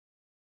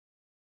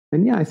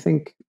 And I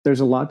think there's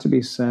a lot to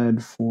be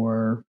said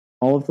for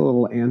all of the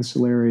little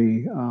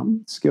ancillary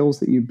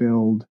skills that you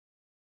build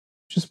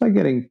just by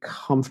getting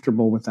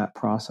comfortable with that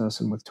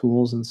process and with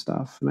tools and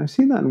stuff. And I've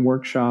seen that in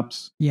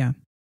workshops. Yeah.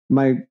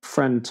 My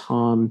friend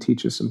Tom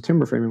teaches some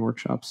timber framing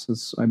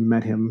workshops. I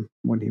met him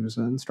when he was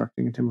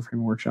instructing a timber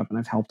framing workshop, and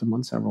I've helped him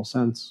on several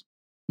since.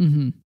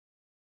 And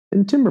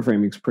timber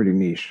framing is pretty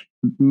niche.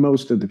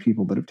 Most of the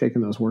people that have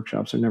taken those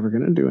workshops are never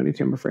going to do any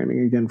timber framing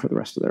again for the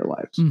rest of their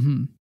lives.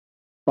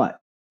 But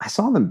I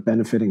saw them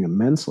benefiting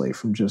immensely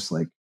from just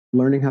like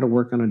learning how to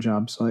work on a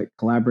job site,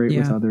 collaborate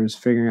with others,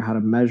 figuring out how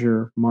to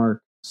measure,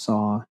 mark,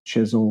 saw,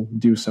 chisel,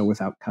 do so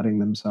without cutting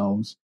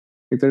themselves.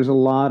 Like, there's a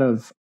lot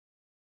of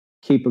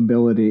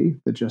capability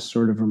that just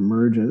sort of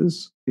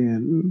emerges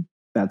in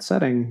that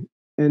setting.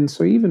 And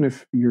so even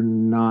if you're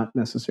not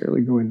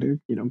necessarily going to,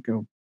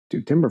 go do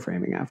timber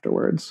framing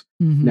afterwards,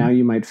 now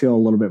you might feel a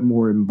little bit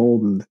more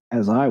emboldened,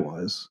 as I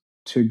was,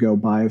 to go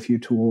buy a few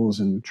tools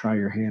and try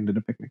your hand at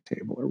a picnic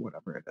table or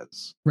whatever it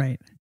is.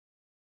 Right.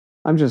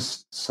 I'm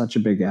just such a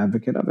big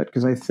advocate of it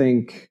because I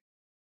think,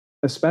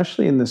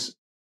 especially in this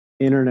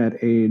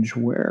internet age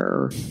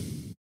where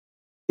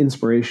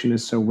inspiration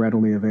is so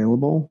readily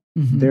available,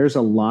 there's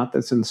a lot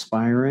that's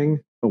inspiring.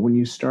 But when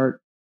you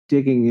start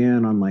digging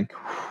in on like,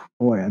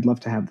 boy, I'd love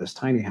to have this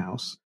tiny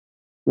house.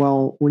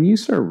 Well, when you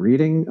start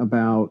reading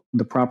about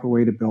the proper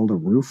way to build a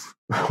roof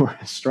or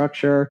a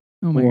structure,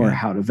 or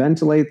how to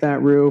ventilate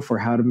that roof, or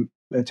how to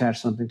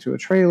attach something to a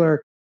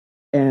trailer,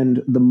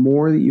 and the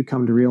more that you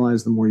come to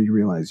realize, the more you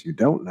realize you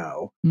don't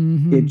know,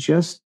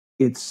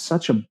 it's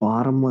such a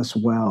bottomless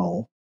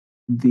well,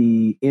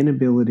 the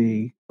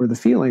inability or the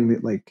feeling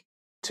that like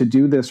to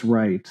do this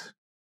right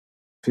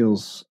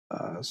feels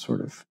sort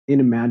of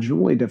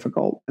unimaginably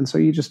difficult. And so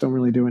you just don't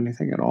really do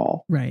anything at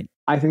all. Right.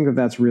 I think that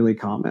that's really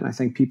common. I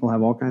think people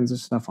have all kinds of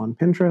stuff on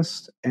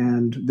Pinterest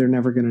and they're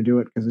never going to do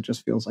it because it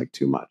just feels like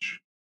too much.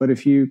 But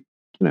if you,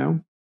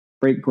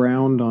 break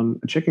ground on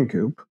a chicken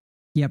coop,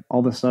 all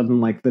of a sudden,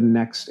 like the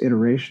next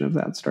iteration of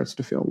that starts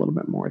to feel a little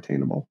bit more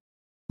attainable.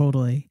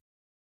 Totally.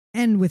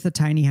 And with a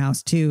tiny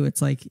house too,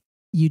 it's like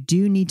you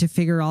do need to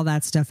figure all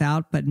that stuff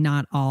out, but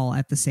not all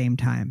at the same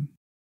time.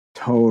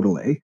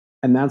 Totally.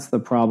 And that's the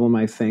problem,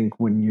 I think,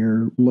 when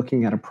you're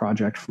looking at a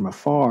project from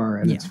afar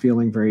and it's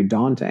feeling very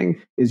daunting,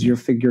 is you're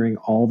figuring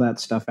all that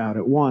stuff out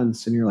at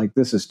once and you're like,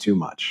 this is too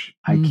much.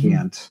 I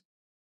can't.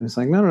 And it's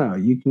like, no.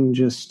 You can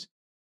just,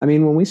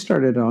 when we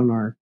started on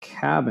our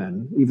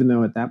cabin, even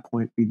though at that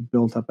point we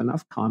built up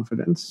enough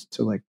confidence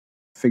to like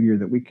figure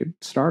that we could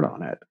start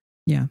on it.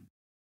 Yeah.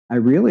 I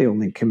really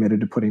only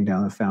committed to putting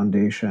down a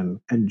foundation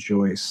and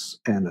joists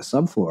and a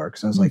subfloor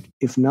because I was like,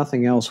 if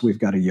nothing else, we've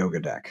got a yoga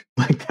deck.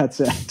 Like, that's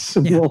it.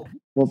 We'll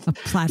a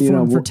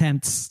platform for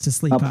tents to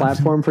sleep on. A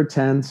platform for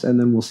tents, and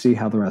then we'll see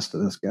how the rest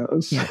of this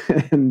goes.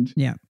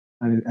 Yeah.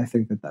 And I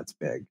think that that's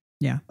big.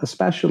 Yeah.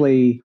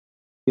 Especially,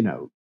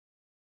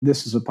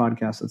 this is a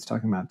podcast that's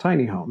talking about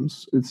tiny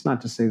homes. It's not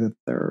to say that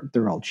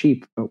they're all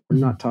cheap, but we're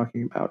not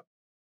talking about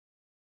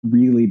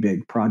really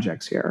big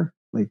projects here.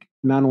 Like,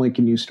 not only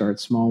can you start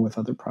small with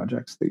other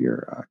projects that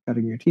you're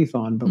cutting your teeth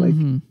on, but like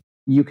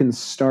you can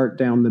start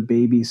down the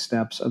baby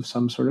steps of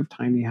some sort of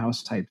tiny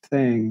house type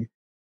thing,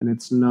 and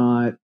it's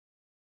not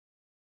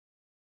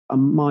a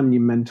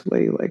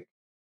monumentally like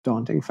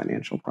daunting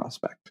financial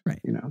prospect, Right.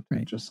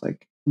 Right. just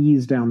like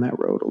ease down that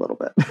road a little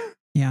bit.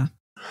 Yeah.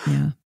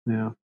 Yeah.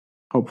 Yeah.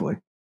 Hopefully.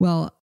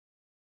 Well,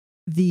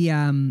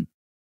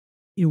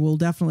 we'll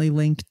definitely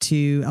link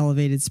to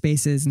Elevated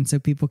Spaces, and so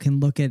people can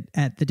look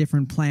at the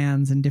different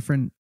plans and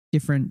different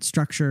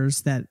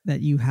structures that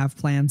you have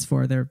plans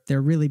for.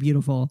 They're really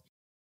beautiful.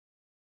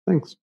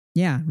 Thanks.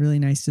 Yeah, really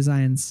nice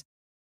designs.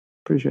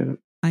 Appreciate it.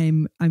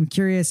 I'm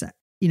curious,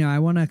 I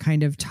want to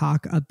kind of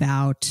talk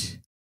about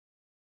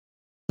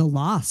the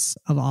loss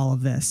of all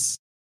of this.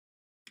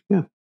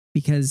 Yeah.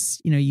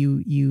 Because,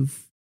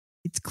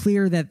 it's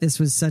clear that this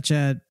was such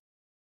a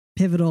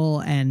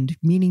pivotal and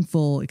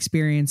meaningful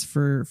experience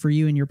for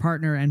you and your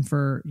partner and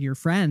for your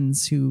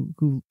friends who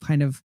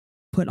kind of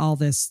put all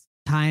this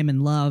time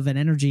and love and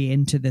energy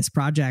into this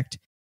project.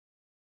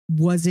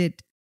 Was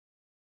it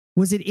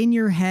in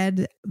your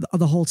head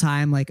the whole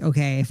time, like,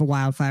 okay, if a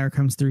wildfire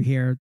comes through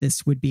here,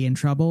 this would be in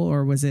trouble?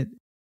 Or was it,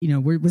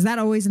 was that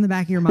always in the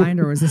back of your mind,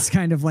 or was this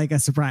kind of like a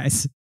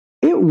surprise?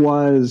 It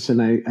was.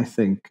 And I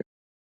think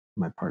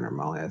my partner,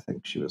 Molly, I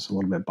think she was a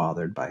little bit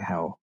bothered by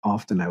how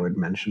often I would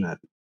mention it.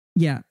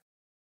 Yeah.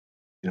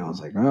 I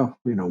was like, oh,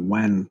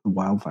 when the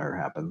wildfire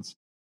happens,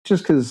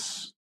 just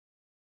because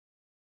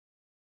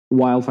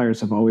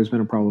wildfires have always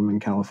been a problem in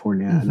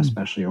California, and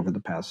especially over the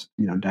past,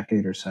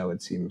 decade or so,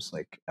 it seems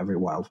like every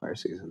wildfire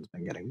season's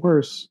been getting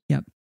worse.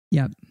 Yep.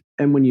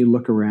 And when you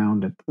look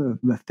around at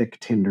the thick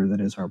tinder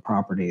that is our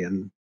property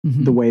and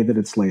the way that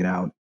it's laid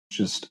out,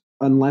 just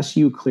unless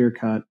you clear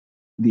cut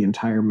the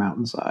entire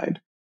mountainside,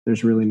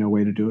 there's really no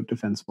way to do a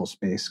defensible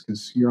space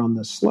because you're on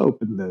the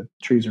slope and the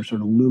trees are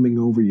sort of looming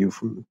over you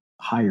from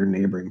higher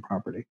neighboring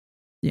property.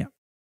 Yeah.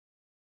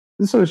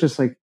 And so it's just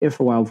like, if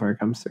a wildfire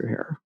comes through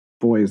here,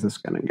 boy, is this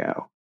going to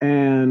go.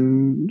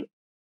 And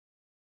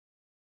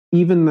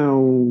even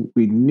though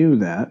we knew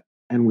that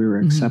and we were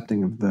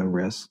accepting of the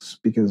risks,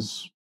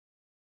 because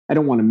I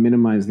don't want to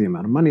minimize the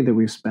amount of money that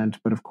we've spent,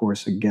 but of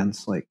course,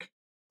 against like,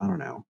 I don't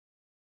know,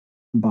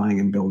 buying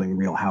and building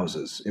real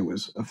houses, it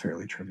was a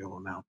fairly trivial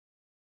amount.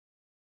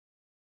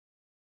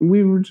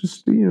 We were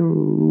just,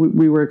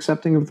 we were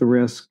accepting of the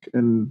risk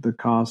and the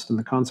cost and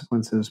the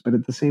consequences, but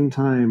at the same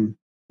time,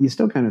 you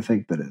still kind of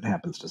think that it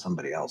happens to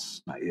somebody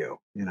else, not you,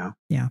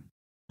 Yeah.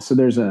 So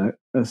there's a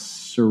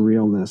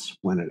surrealness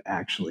when it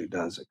actually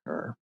does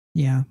occur.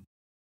 Yeah.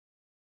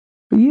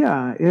 But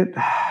yeah, it's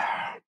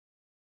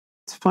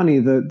funny.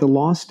 The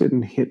loss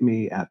didn't hit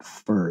me at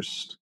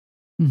first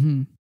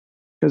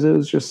because it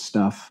was just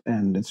stuff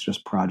and it's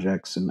just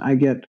projects. And I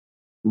get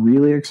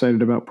really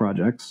excited about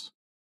projects.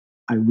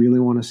 I really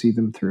want to see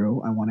them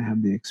through. I want to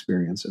have the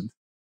experience of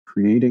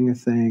creating a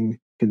thing,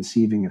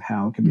 conceiving of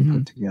how it can be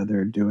put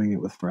together, doing it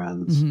with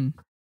friends. And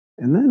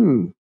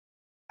then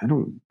I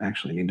don't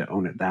actually need to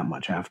own it that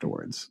much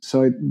afterwards.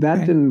 So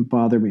that didn't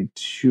bother me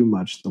too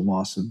much, the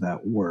loss of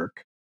that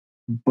work.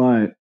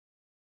 But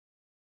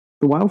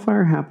the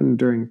wildfire happened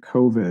during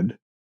COVID,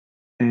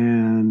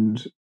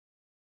 and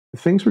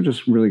things were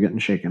just really getting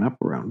shaken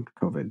up around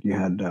COVID. You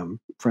had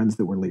friends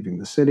that were leaving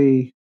the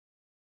city.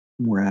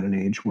 We're at an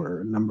age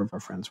where a number of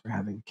our friends were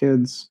having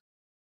kids.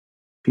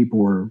 People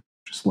were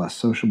just less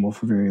sociable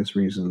for various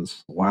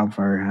reasons. The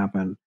wildfire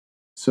happened.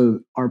 So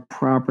our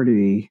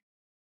property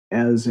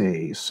as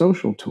a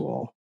social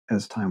tool,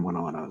 as time went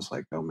on, I was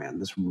like, oh man,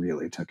 this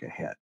really took a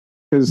hit.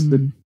 Because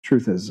the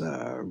truth is,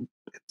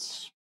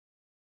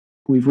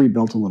 we've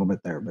rebuilt a little bit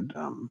there, but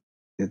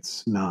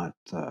it's not,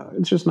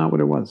 it's just not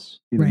what it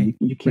was.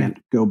 You can't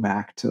go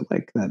back to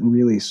like that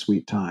really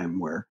sweet time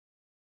where,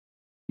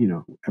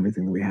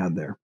 everything that we had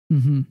there.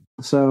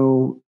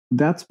 So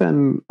that's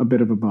been a bit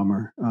of a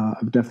bummer.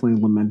 I've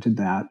definitely lamented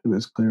that. It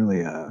was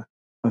clearly a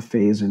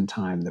phase in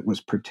time that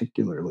was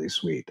particularly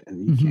sweet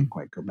and you can't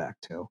quite go back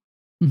to.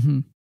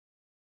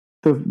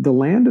 The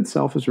land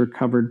itself has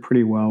recovered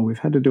pretty well. We've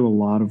had to do a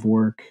lot of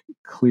work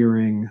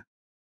clearing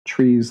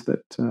trees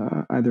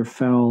that either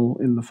fell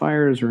in the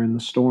fires or in the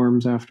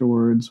storms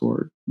afterwards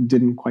or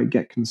didn't quite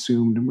get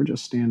consumed and were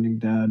just standing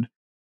dead.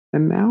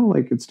 And now,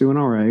 like, it's doing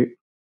all right.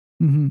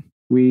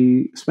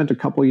 We spent a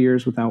couple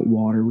years without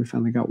water. We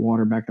finally got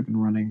water back up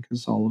and running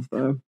because all of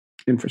the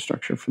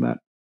infrastructure for that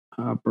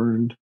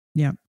burned.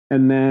 Yeah.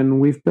 And then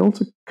we've built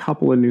a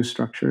couple of new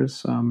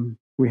structures.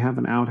 We have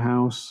an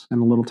outhouse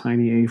and a little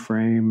tiny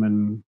A-frame,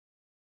 and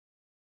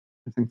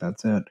I think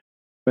that's it.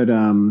 But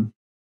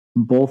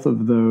both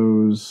of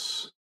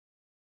those,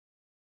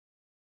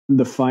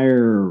 the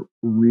fire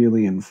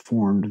really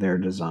informed their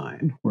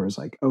design. Whereas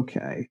like,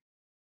 okay,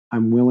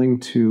 I'm willing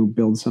to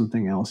build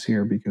something else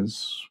here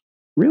because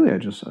really I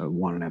just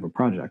wanted to have a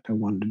project. I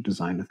wanted to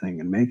design a thing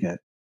and make it.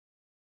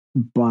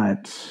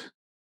 But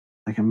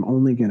like, I'm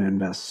only going to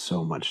invest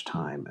so much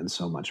time and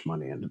so much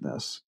money into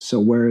this. So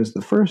whereas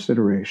the first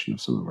iteration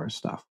of some of our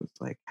stuff was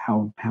like,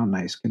 how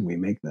nice can we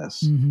make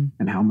this?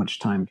 And how much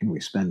time can we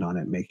spend on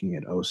it, making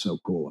it oh so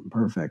cool and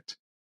perfect?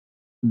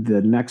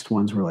 the next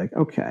ones were like,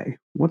 okay,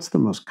 what's the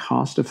most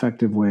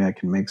cost-effective way I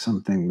can make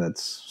something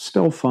that's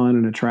still fun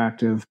and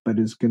attractive, but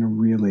is going to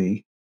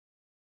really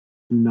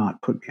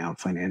not put me out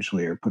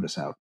financially or put us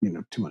out,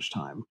 too much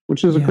time,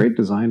 which is a great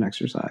design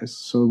exercise.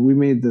 So we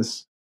made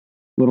this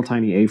little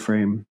tiny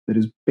A-frame that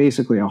is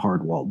basically a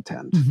hard-walled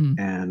tent.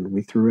 And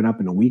we threw it up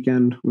in a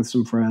weekend with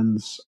some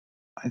friends.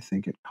 I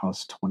think it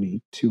cost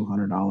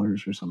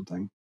 $2,200 or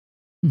something.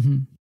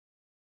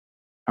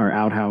 Our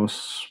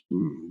outhouse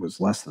was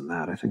less than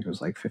that. I think it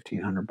was like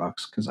 $1,500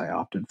 because I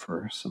opted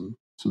for some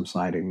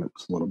siding that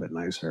was a little bit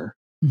nicer.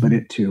 But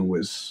it too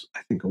was, I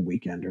think, a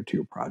weekend or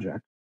two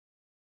project.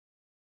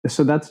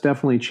 So that's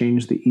definitely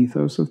changed the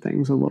ethos of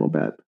things a little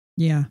bit.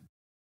 Yeah.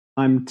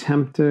 I'm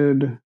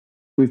tempted.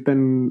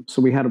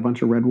 We had a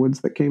bunch of redwoods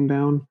that came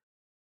down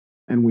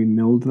and we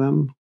milled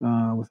them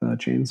with a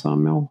chainsaw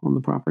mill on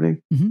the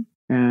property.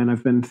 And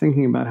I've been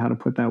thinking about how to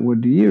put that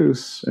wood to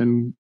use.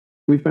 And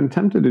we've been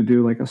tempted to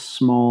do like a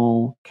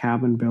small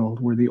cabin build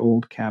where the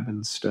old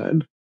cabin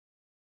stood.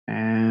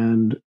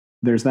 And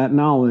there's that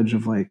knowledge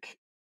of like,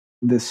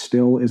 this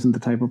still isn't the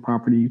type of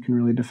property you can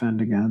really defend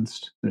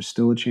against. There's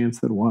still a chance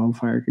that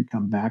wildfire could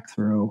come back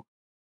through.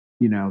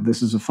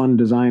 This is a fun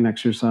design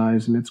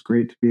exercise, and it's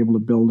great to be able to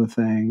build a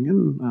thing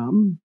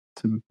and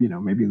to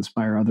maybe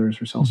inspire others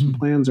or sell some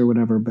plans or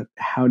whatever. But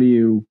how do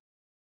you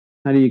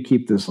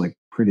keep this like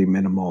pretty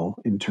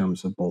minimal in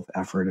terms of both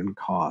effort and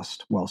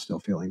cost while still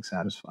feeling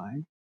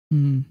satisfying?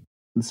 And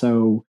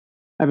so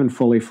I haven't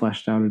fully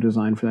fleshed out a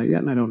design for that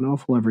yet, and I don't know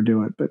if we'll ever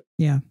do it. But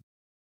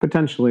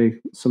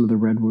potentially some of the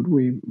redwood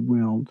we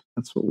willed,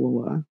 that's what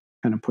we'll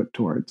kind of put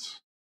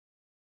towards.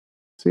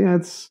 So yeah,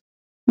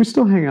 we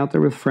still hang out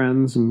there with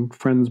friends, and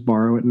friends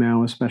borrow it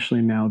now,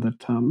 especially now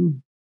that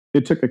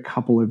it took a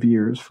couple of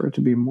years for it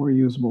to be a more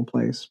usable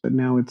place. But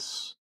now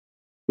it's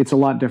a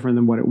lot different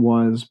than what it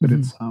was, but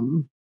it's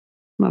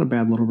not a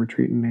bad little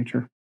retreat in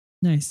nature.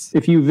 Nice.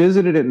 If you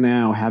visited it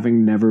now,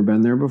 having never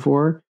been there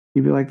before,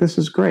 you'd be like, this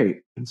is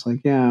great. It's like,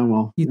 yeah,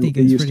 well, you think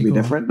it used to be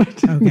cool.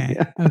 Different. Okay.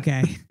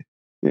 Okay.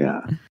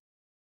 Yeah.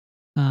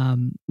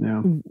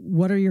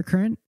 What are your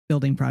current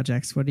building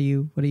projects? What are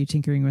you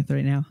tinkering with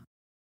right now?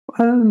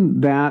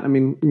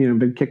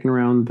 Been kicking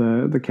around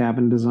the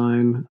cabin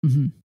design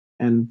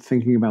and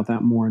thinking about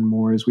that more and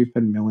more as we've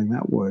been milling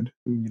that wood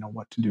and,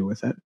 what to do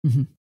with it.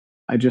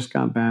 I just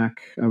got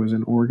back. I was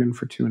in Oregon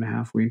for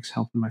 2.5 weeks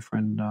helping my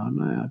friend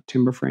on a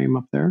timber frame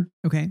up there.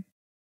 Okay.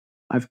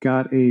 I've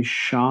got a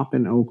shop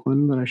in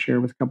Oakland that I share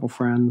with a couple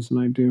friends, and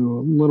I do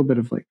a little bit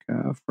of like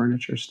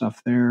furniture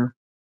stuff there.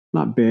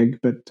 Not big,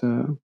 but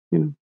kind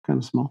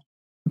of small.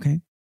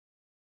 Okay.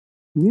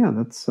 Yeah,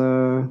 that's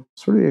sort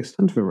of the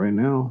extent of it right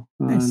now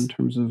in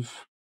terms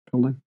of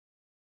building.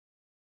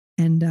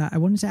 And I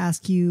wanted to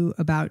ask you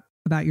about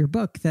your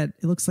book that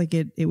it looks like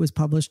it was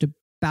published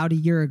about a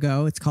year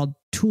ago. It's called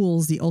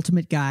Tools, the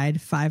Ultimate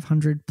Guide,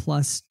 500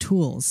 plus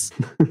tools.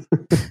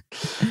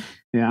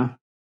 Yeah.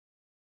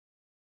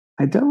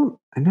 I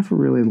never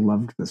really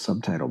loved the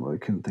subtitle, but I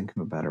couldn't think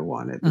of a better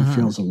one. It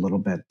feels a little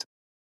bit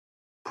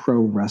pro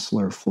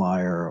wrestler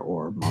flyer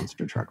or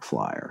monster truck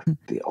flyer.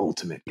 The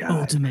ultimate guide.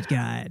 Ultimate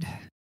guide.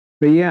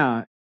 But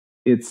yeah,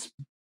 it's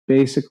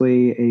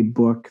basically a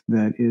book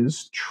that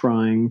is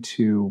trying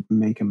to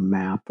make a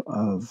map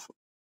of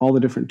all the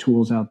different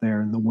tools out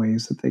there and the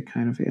ways that they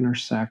kind of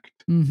intersect.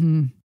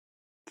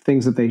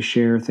 Things that they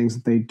share, things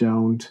that they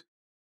don't.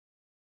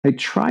 I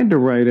tried to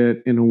write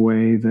it in a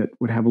way that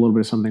would have a little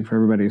bit of something for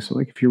everybody. So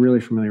like if you're really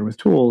familiar with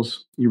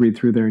tools, you read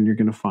through there and you're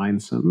going to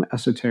find some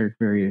esoteric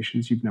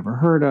variations you've never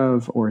heard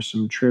of, or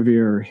some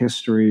trivia or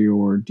history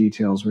or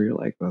details where you're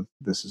like, well,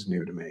 this is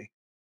new to me.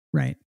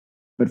 Right.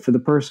 But for the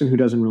person who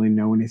doesn't really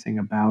know anything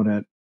about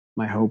it,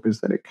 my hope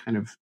is that it kind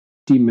of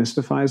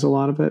demystifies a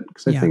lot of it.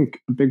 Because I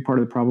think a big part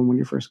of the problem when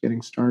you're first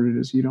getting started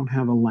is you don't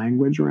have a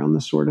language around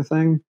this sort of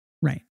thing.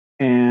 Right.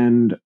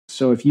 And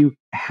so if you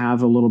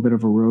have a little bit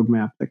of a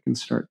roadmap that can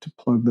start to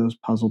plug those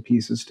puzzle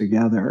pieces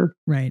together,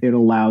 it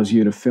allows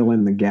you to fill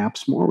in the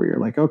gaps more where you're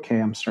like, okay,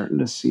 I'm starting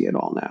to see it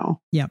all now.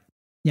 Yep.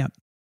 And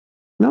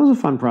that was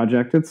a fun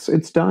project.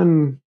 It's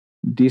done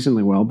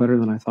decently well, better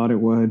than I thought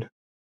it would.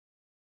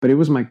 But it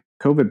was my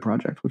COVID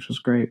project, which was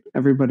great.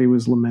 Everybody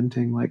was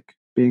lamenting like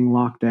being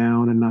locked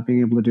down and not being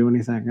able to do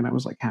anything. And I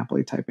was like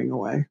happily typing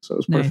away. So it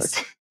was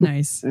perfect.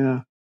 Nice.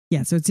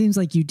 Yeah. So it seems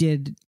like you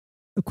did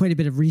quite a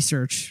bit of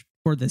research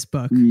for this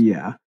book.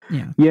 Yeah.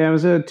 It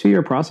was a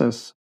 2-year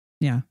process.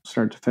 Yeah.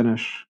 Start to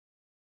finish.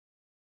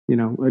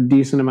 A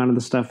decent amount of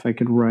the stuff I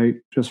could write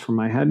just from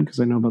my head because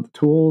I know about the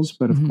tools,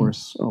 but of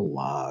course a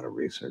lot of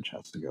research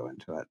has to go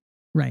into it.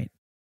 Right.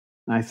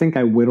 I think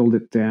I whittled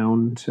it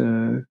down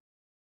to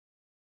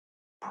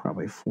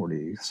probably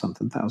 40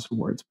 something thousand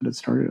words, but it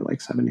started at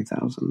like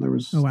 70,000. There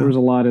was a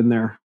lot in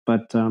there,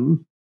 but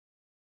it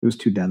was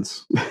too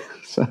dense.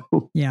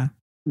 So I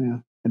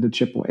had to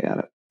chip away at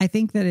it. I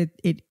think that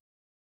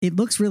it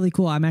looks really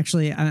cool. I'm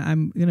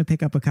going to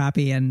pick up a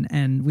copy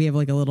and we have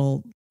like a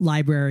little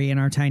library in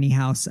our tiny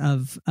house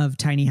of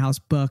tiny house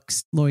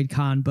books, Lloyd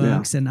Kahn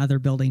books and other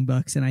building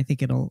books. And I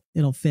think it'll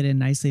fit in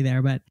nicely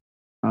there. But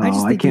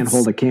Oh, I can't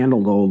hold a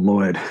candle to old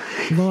Lloyd.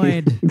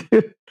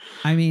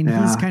 I mean,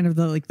 he's kind of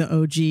the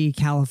OG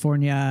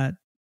California,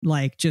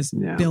 just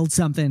build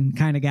something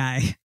kind of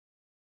guy.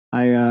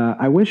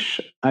 I wish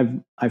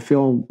I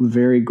feel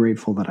very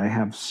grateful that I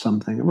have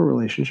something of a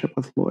relationship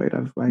with Lloyd.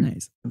 I've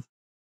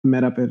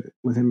met up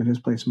with him at his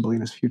place in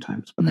Bolinas a few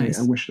times, but I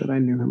wish that I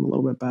knew him a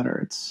little bit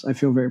better. I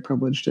feel very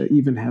privileged to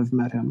even have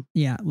met him.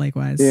 Yeah,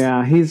 likewise.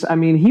 Yeah,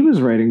 he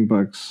was writing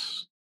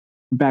books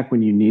back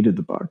when you needed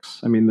the books.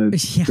 I mean,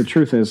 the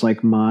truth is,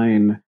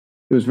 mine,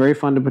 it was very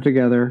fun to put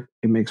together.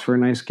 It makes for a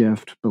nice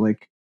gift, but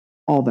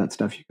all that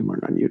stuff you can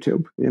learn on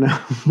YouTube,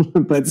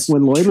 But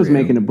when Lloyd was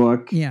making a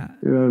book,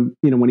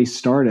 when he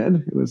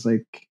started, it was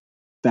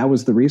that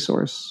was the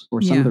resource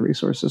or some of the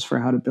resources for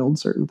how to build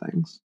certain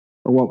things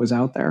or what was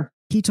out there.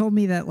 He told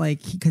me that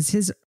because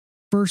his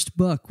first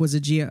book was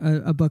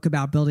a book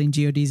about building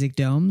geodesic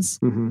domes.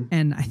 Mm-hmm.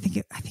 And I think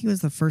it was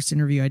the first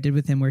interview I did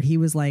with him where he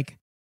was like,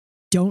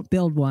 don't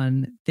build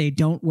one. They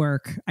don't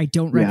work. I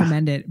don't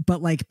recommend it.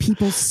 But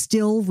people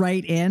still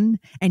write in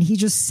and he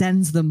just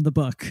sends them the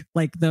book,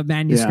 the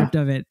manuscript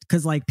of it.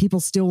 Cause people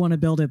still want to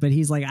build it, but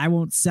he's like, I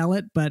won't sell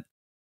it, but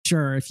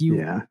sure. If you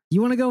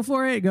want to go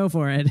for it, go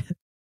for it.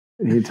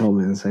 He told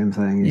me the same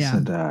thing. He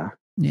said,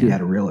 he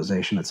had a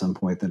realization at some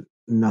point that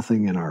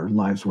nothing in our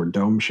lives were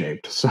dome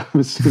shaped. So it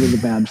was sort of a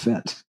bad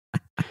fit.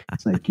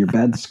 It's your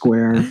bed's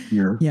square,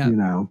 your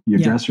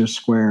dresser's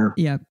square.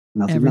 Yeah.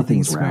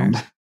 Nothing's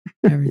round.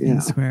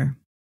 Everything's square.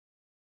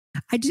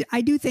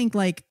 I do think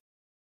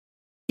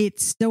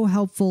it's so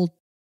helpful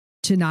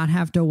to not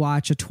have to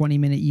watch a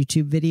 20-minute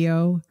YouTube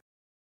video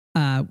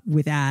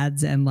with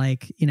ads and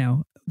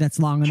that's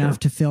long enough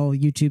to fill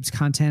YouTube's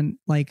content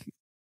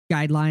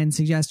guideline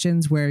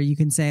suggestions where you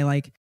can say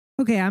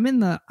okay, I'm in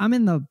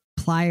the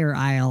plier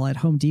aisle at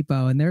Home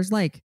Depot and there's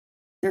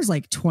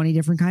 20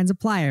 different kinds of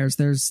pliers.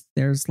 There's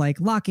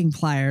locking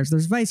pliers,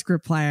 there's vice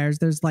grip pliers,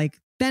 there's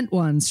bent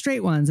ones,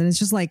 straight ones, and it's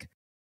just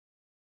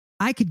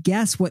I could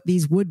guess what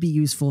these would be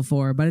useful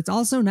for, but it's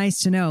also nice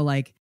to know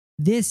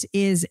this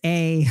is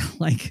a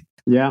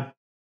yeah,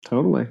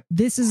 totally.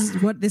 This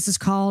is what this is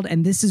called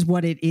and this is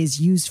what it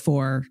is used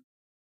for.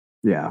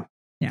 Yeah.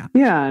 Yeah.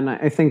 Yeah. And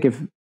I think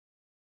if,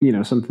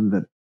 something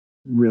that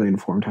really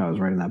informed how I was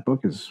writing that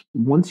book is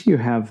once you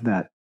have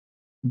that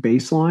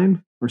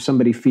baseline or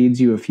somebody feeds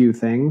you a few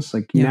things,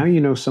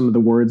 now some of the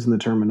words and the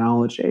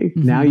terminology,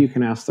 mm-hmm. now you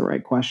can ask the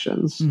right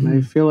questions. Mm-hmm. And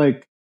I feel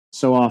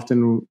so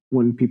often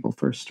when people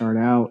first start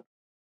out,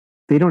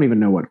 they don't even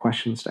know what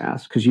questions to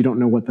ask because you don't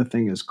know what the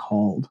thing is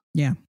called.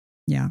 Yeah.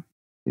 Yeah.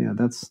 Yeah.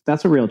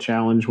 That's a real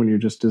challenge when you're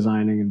just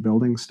designing and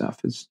building stuff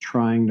is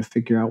trying to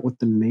figure out what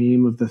the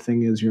name of the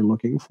thing is you're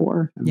looking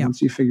for. And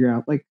once you figure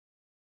out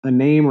a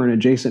name or an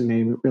adjacent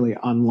name, it really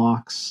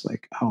unlocks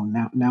oh,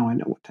 now I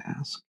know what to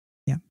ask.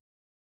 Yeah.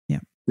 Yeah.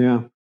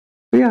 Yeah.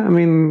 But yeah. I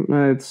mean,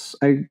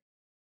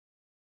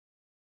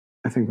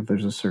 I think that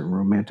there's a certain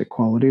romantic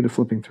quality to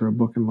flipping through a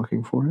book and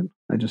looking for it.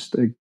 I just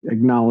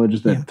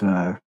acknowledge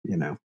that,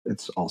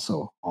 it's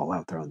also all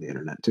out there on the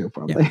internet too,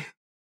 probably.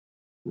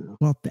 Yeah.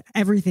 Well,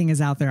 everything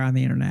is out there on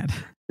the internet.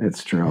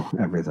 It's true.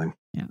 Everything.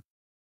 Yeah.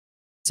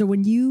 So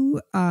when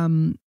you,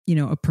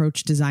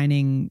 approach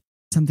designing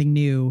something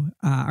new,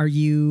 are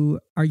you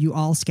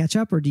all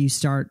SketchUp or do you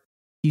start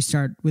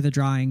with a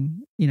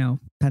drawing,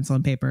 pencil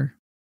and paper?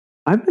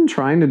 I've been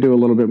trying to do a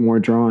little bit more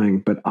drawing,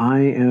 but I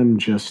am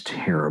just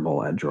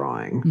terrible at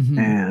drawing. Mm-hmm.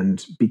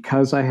 And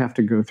because I have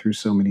to go through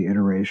so many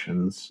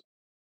iterations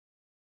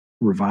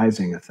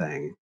revising a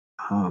thing,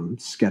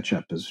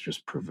 SketchUp has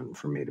just proven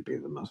for me to be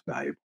the most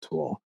valuable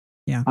tool.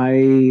 Yeah.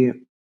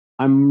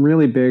 I'm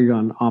really big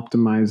on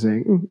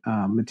optimizing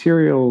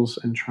materials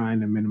and trying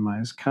to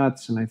minimize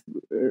cuts and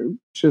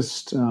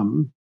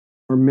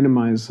or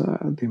minimize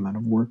the amount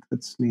of work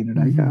that's needed,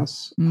 mm-hmm. I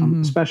guess.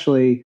 Mm-hmm.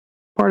 Especially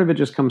part of it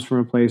just comes from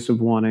a place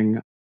of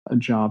wanting a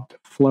job to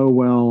flow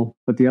well,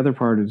 but the other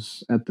part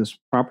is at this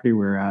property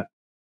we're at,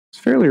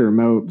 it's fairly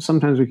remote.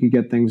 Sometimes we could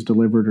get things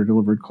delivered or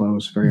delivered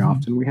close. Very mm-hmm.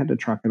 often we had to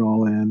truck it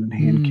all in and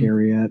hand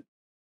carry it.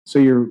 So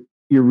you're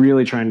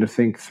really trying to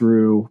think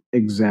through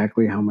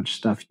exactly how much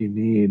stuff you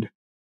need.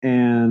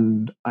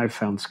 And I've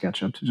found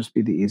SketchUp to just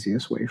be the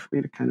easiest way for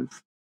me to kind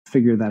of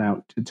figure that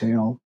out in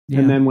detail. Yeah.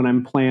 And then when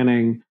I'm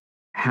planning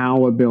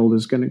how a build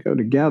is going to go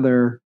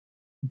together,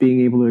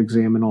 being able to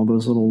examine all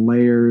those little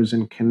layers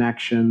and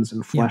connections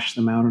and flesh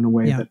them out in a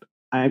way that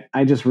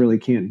I just really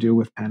can't do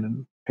with pen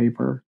and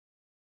paper.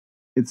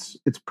 It's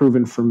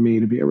proven for me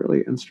to be a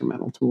really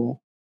instrumental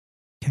tool.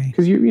 Okay.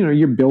 Because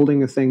you're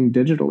building a thing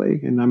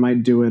digitally, and I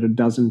might do it a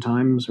dozen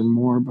times or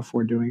more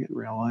before doing it in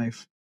real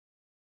life.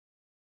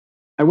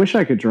 I wish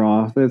I could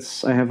draw.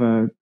 I have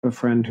a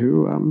friend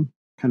who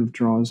kind of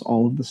draws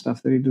all of the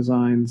stuff that he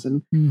designs,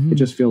 and mm-hmm. it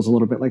just feels a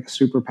little bit like a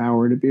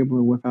superpower to be able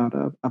to whip out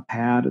a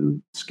pad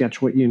and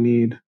sketch what you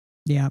need.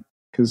 Yeah.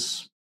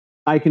 Because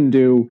I can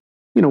do,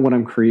 what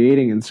I'm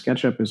creating in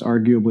SketchUp is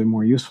arguably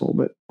more useful,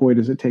 but boy,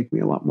 does it take me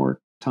a lot more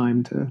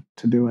time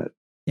to do it.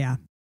 Yeah.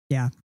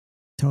 Yeah.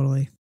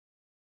 Totally.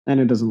 And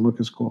it doesn't look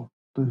as cool.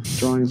 The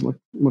drawings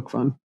look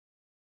fun.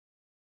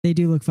 They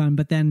do look fun,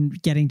 but then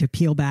getting to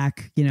peel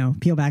back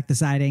the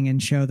siding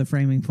and show the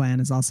framing plan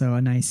is also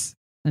a nice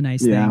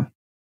thing.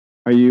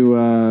 Are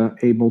you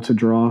able to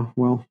draw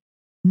well?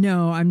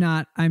 No, I'm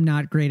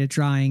not great at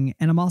drawing,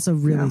 and I'm also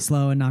really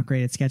slow and not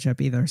great at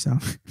SketchUp either. So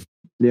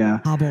yeah,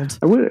 hobbled.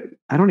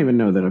 I don't even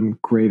know that I'm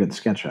great at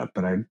SketchUp,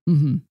 but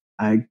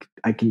I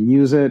can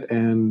use it,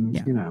 and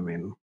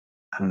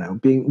I don't know.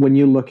 When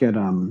you look at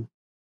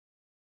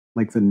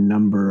like the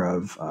number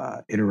of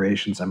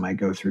iterations I might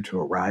go through to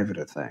arrive at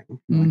a thing,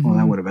 like, well,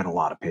 that would have been a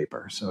lot of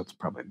paper, so it's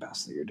probably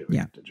best that you're doing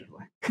it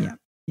digitally.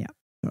 yeah,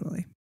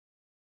 totally.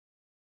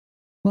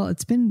 Well,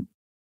 it's been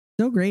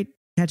so great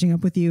catching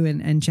up with you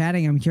and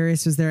chatting. I'm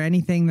curious, is there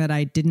anything that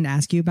I didn't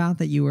ask you about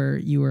that you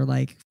were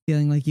like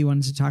feeling like you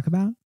wanted to talk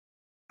about?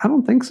 I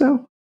don't think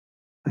so.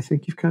 I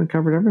think you've kind of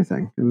covered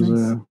everything. It was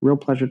a real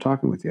pleasure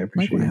talking with you. I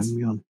appreciate you having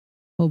me on.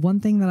 Well, one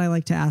thing that I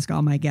like to ask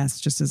all my guests,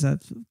 just as a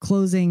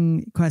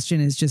closing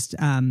question, is just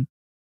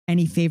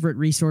any favorite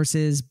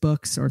resources,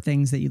 books, or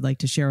things that you'd like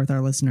to share with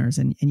our listeners.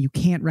 And you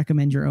can't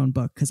recommend your own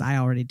book because I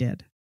already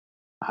did.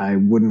 I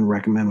wouldn't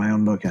recommend my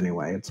own book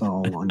anyway. It's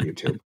all on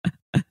YouTube.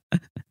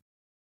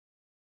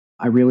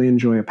 I really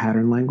enjoy A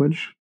Pattern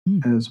Language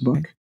as a book.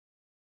 Okay.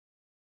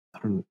 I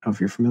don't know if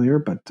you're familiar,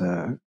 but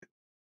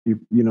you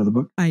know the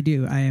book? I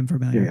do. I am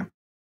familiar.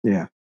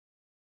 Yeah.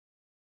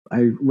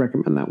 I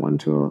recommend that one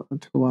to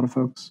a lot of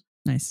folks.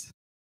 Nice.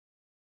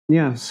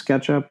 Yeah,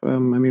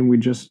 SketchUp. We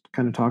just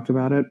kind of talked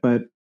about it,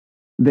 but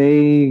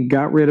they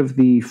got rid of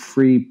the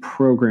free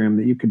program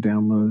that you could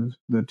download.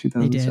 The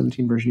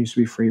 2017 version used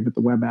to be free, but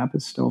the web app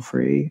is still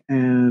free.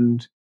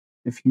 And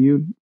if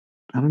you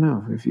don't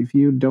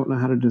know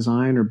how to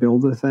design or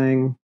build a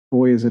thing,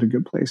 boy, is it a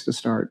good place to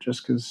start,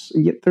 just because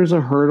there's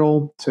a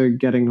hurdle to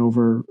getting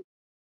over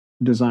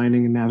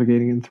designing and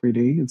navigating in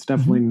 3D. It's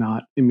definitely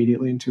not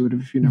immediately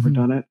intuitive if you've never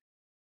done it.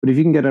 But if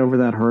you can get over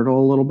that hurdle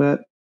a little bit,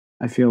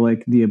 I feel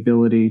like the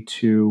ability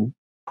to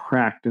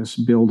practice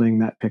building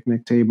that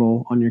picnic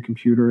table on your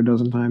computer a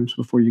dozen times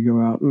before you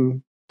go out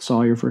and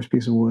saw your first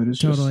piece of wood is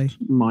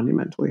just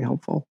monumentally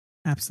helpful.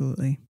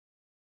 Absolutely.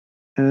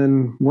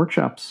 And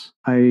workshops.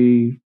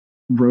 I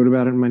wrote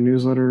about it in my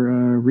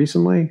newsletter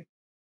recently.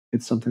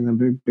 It's something I'm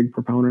a big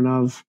proponent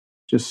of.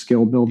 Just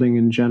skill building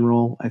in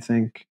general. I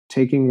think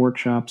taking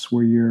workshops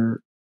where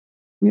you're,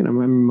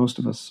 most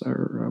of us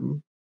are,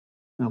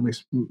 at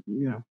least,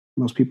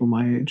 most people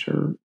my age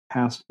are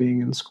past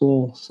being in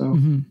school. So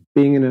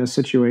being in a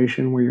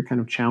situation where you're kind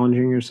of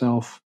challenging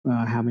yourself,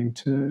 having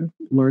to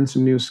learn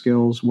some new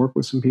skills, work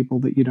with some people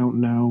that you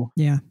don't know.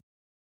 Yeah.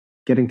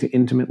 Getting to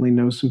intimately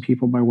know some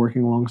people by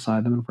working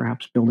alongside them and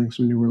perhaps building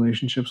some new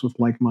relationships with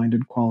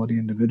like-minded quality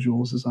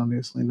individuals is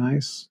obviously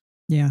nice.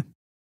 Yeah.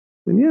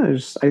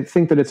 And I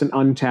think that it's an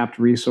untapped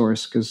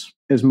resource because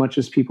as much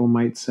as people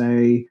might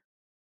say,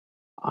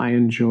 I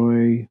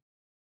enjoy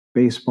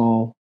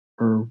baseball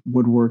or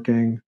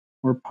woodworking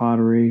or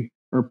pottery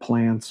or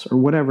plants or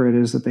whatever it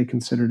is that they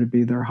consider to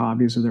be their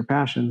hobbies or their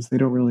passions, they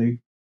don't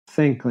really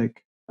think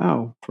like,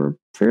 oh, for a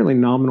fairly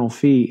nominal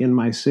fee in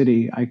my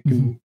city, I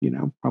can,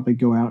 probably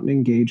go out and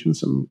engage in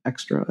some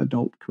extra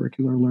adult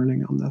curricular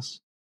learning on this.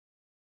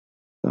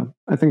 So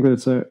I think that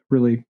it's a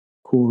really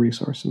cool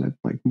resource, and I'd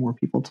like more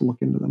people to look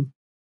into them.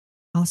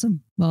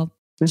 Awesome. Well,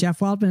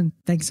 Jeff Waldman,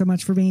 thanks so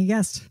much for being a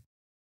guest.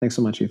 Thanks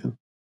so much, Ethan.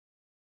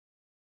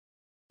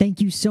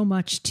 Thank you so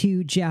much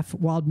to Jeff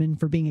Waldman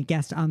for being a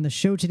guest on the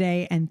show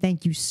today. And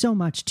thank you so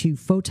much to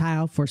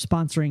Fotile for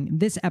sponsoring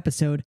this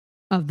episode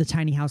of the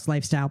Tiny House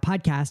Lifestyle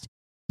Podcast.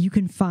 You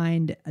can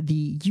find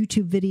the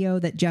YouTube video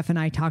that Jeff and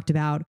I talked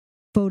about,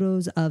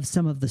 photos of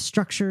some of the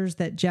structures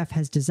that Jeff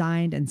has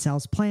designed and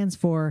sells plans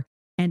for,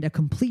 and a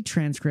complete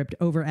transcript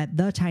over at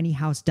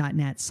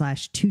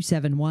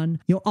thetinyhouse.net/271.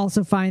 You'll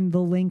also find the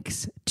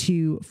links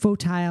to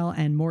Fotile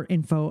and more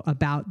info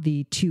about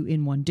the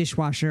 2-in-1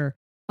 dishwasher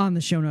on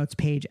the show notes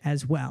page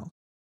as well.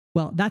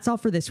 Well, that's all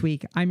for this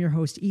week. I'm your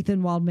host,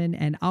 Ethan Waldman,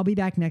 and I'll be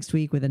back next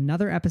week with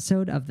another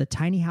episode of the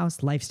Tiny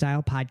House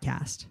Lifestyle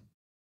Podcast.